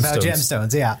gemstones. About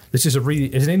gemstones, yeah. This is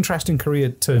it's an interesting career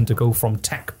turn to go from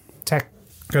tech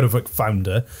kind of like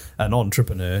founder and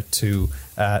entrepreneur to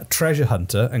treasure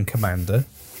hunter and commander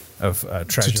of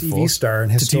Treasure to TV Force, star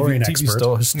and historian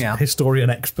expert, historian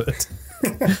expert,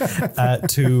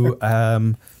 to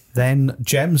then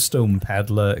gemstone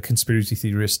peddler, conspiracy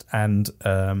theorist, and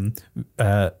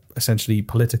essentially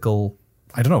political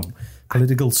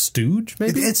stooge,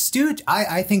 maybe? It's stooge.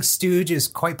 I think stooge is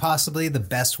quite possibly the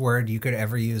best word you could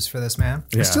ever use for this man.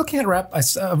 Yeah. I still can't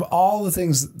of all the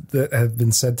things that have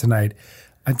been said tonight,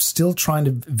 I'm still trying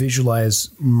to visualize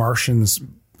Martians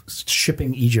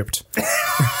shipping Egypt.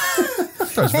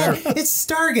 It's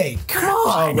Stargate. Come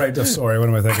on. Oh, right. Oh, sorry. What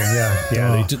am I thinking?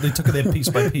 Yeah. They took it there piece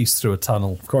by piece through a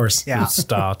tunnel. Of course. Yeah.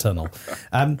 Star tunnel.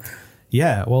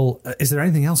 Yeah, well, is there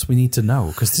anything else we need to know?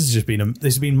 Because this has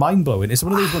been mind-blowing. It's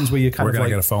one of those ones where you kind We're of going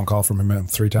to get a phone call from him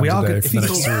 3 times a day for the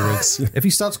next 3 weeks. If he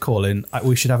starts calling,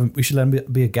 we should let him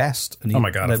be a guest. And oh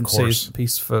my God, of course. Say his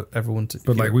piece for everyone to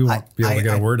But hear. We won't be able to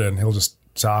get a word in. He'll just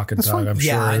talk and talk, I'm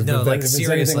sure. Yeah, no, if it's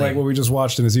anything like what we just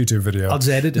watched in his YouTube video. I'll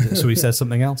just edit it so he says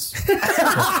something else.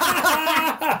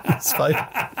 It's fine.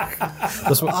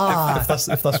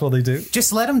 If that's what they do.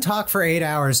 Just let him talk for 8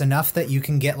 hours, enough that you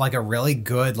can get like a really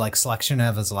good selection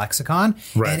of his lexicon,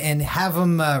 right. and have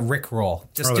him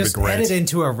Rickroll. Just edit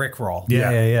into a Rickroll.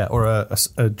 Yeah. Or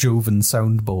a Joven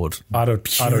soundboard.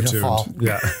 Auto-tuned.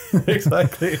 Yeah,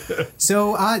 exactly.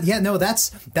 So,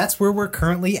 that's where we're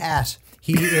currently at.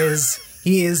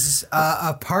 He is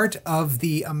a part of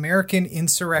the American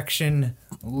insurrection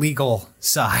legal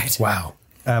side. Wow.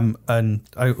 And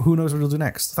who knows what we'll do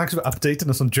next? Thanks for updating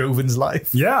us on Joven's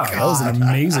life. Yeah, that was an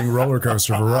amazing roller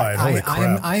coaster of a ride. Holy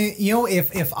crap!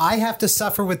 If I have to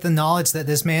suffer with the knowledge that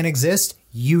this man exists,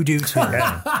 you do too.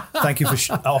 Yeah. Thank you for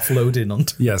offloading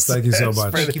onto. Yes, thank you so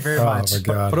much. Thank you very much. Oh my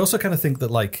God! But also kind of think that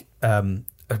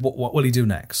what will he do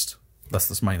next?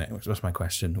 That's my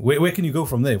question. Where can you go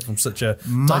from there, from such a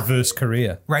diverse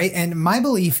career? Right, and my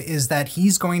belief is that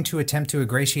he's going to attempt to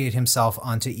ingratiate himself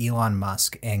onto Elon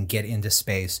Musk and get into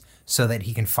space so that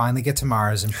he can finally get to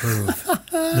Mars and prove...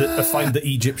 find the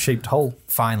Egypt-shaped hole.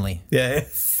 Finally. Yeah.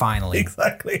 Finally.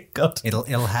 Exactly. God.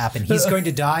 It'll happen. He's going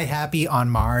to die happy on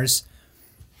Mars.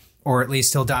 Or at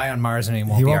least he'll die on Mars and he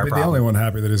won't be our problem. The only one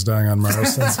happy that he's dying on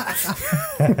Mars.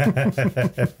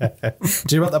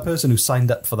 Do you know about that person who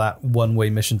signed up for that one-way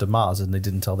mission to Mars and they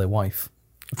didn't tell their wife?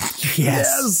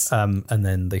 Yes. And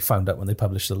then they found out when they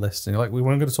published the list. And you're like, we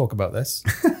weren't going to talk about this.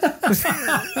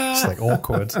 It's like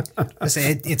awkward.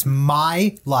 It's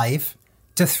my life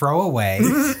to throw away.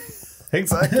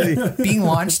 Exactly. Being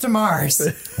launched to Mars.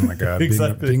 Oh my God.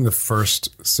 Exactly. Being the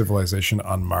first civilization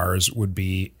on Mars would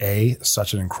be A,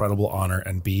 such an incredible honor,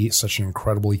 and B, such an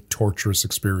incredibly torturous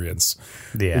experience.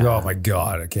 Yeah. Oh my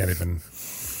God. I can't even.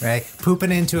 Right?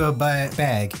 Pooping into a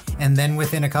bag, and then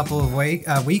within a couple of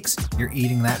weeks, you're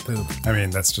eating that poop. I mean,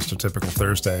 that's just a typical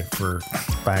Thursday for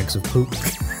bags of poop.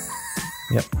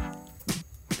 Yep.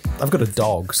 I've got a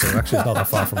dog, so actually it's not that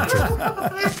far from the truth.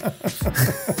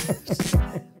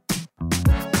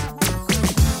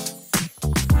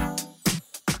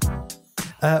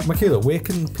 Michaela, where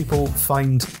can people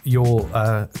find your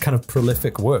kind of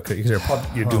prolific work? You're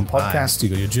doing podcasts, you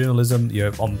got your journalism,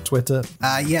 you're on Twitter.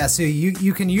 So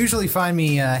you can usually find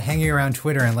me hanging around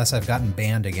Twitter unless I've gotten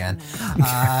banned again.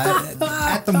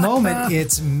 At the moment,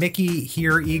 it's Mickey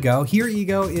Here Ego. Here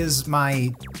Ego is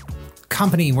my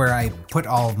company where I put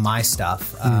all of my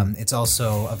stuff. It's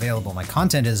also available. My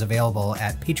content is available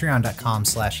at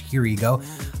patreon.com/HereEgo.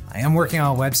 I am working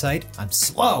on a website. I'm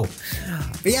slow.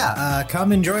 But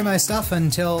come enjoy my stuff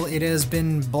until it has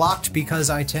been blocked because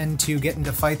I tend to get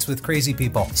into fights with crazy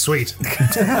people. Sweet.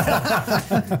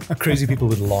 Crazy people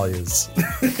with lawyers.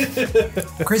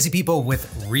 Crazy people with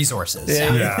resources.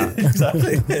 Yeah,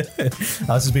 exactly. This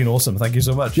has been awesome. Thank you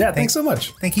so much. Yeah, thanks so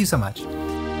much. Thank you so much.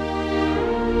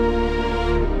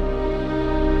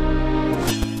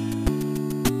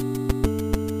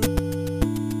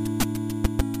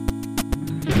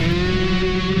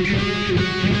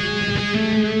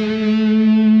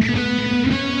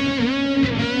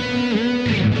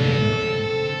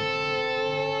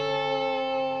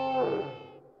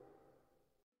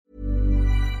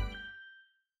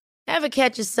 Ever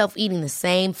catch yourself eating the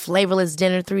same flavorless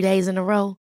dinner 3 days in a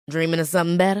row? Dreaming of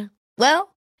something better?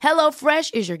 Well,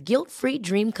 HelloFresh is your guilt-free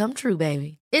dream come true,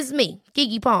 baby. It's me,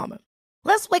 Keke Palmer.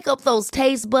 Let's wake up those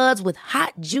taste buds with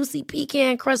hot, juicy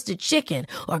pecan-crusted chicken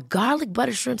or garlic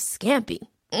butter shrimp scampi.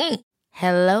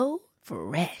 Hello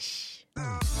Fresh.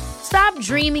 Stop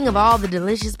dreaming of all the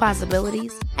delicious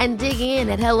possibilities and dig in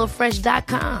at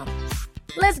HelloFresh.com.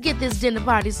 Let's get this dinner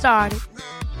party started.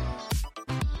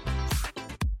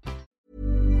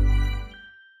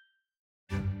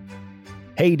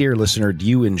 Hey, dear listener, do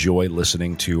you enjoy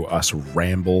listening to us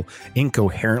ramble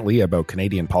incoherently about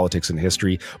Canadian politics and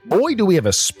history? Boy, do we have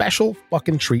a special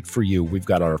fucking treat for you. We've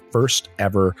got our first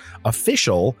ever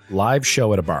official live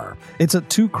show at a bar. It's at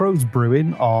Two Crows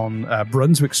Brewing on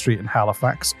Brunswick Street in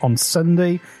Halifax on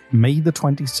Sunday, May the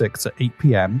 26th at 8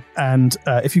 p.m. And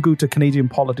if you go to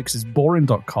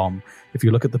CanadianPoliticsIsBoring.com, if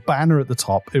you look at the banner at the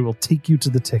top, it will take you to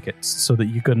the tickets so that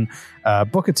you can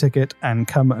book a ticket and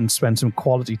come and spend some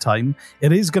quality time.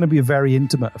 It is going to be a very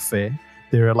intimate affair.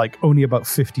 There are only about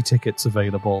 50 tickets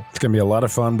available. It's going to be a lot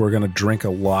of fun. We're going to drink a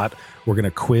lot. We're going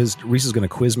to quiz. Reese is going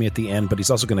to quiz me at the end, but he's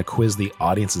also going to quiz the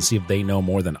audience and see if they know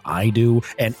more than I do.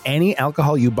 And any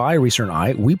alcohol you buy, Reese and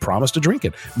I, we promise to drink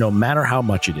it, no matter how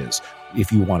much it is.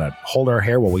 If you want to hold our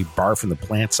hair while we barf in the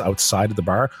plants outside of the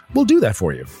bar, we'll do that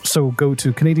for you. So go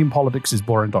to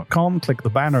CanadianPoliticsIsBoring.com, click the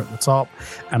banner at the top,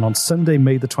 and on Sunday,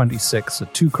 May the 26th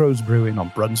at Two Crows Brewing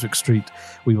on Brunswick Street,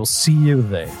 we will see you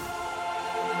there.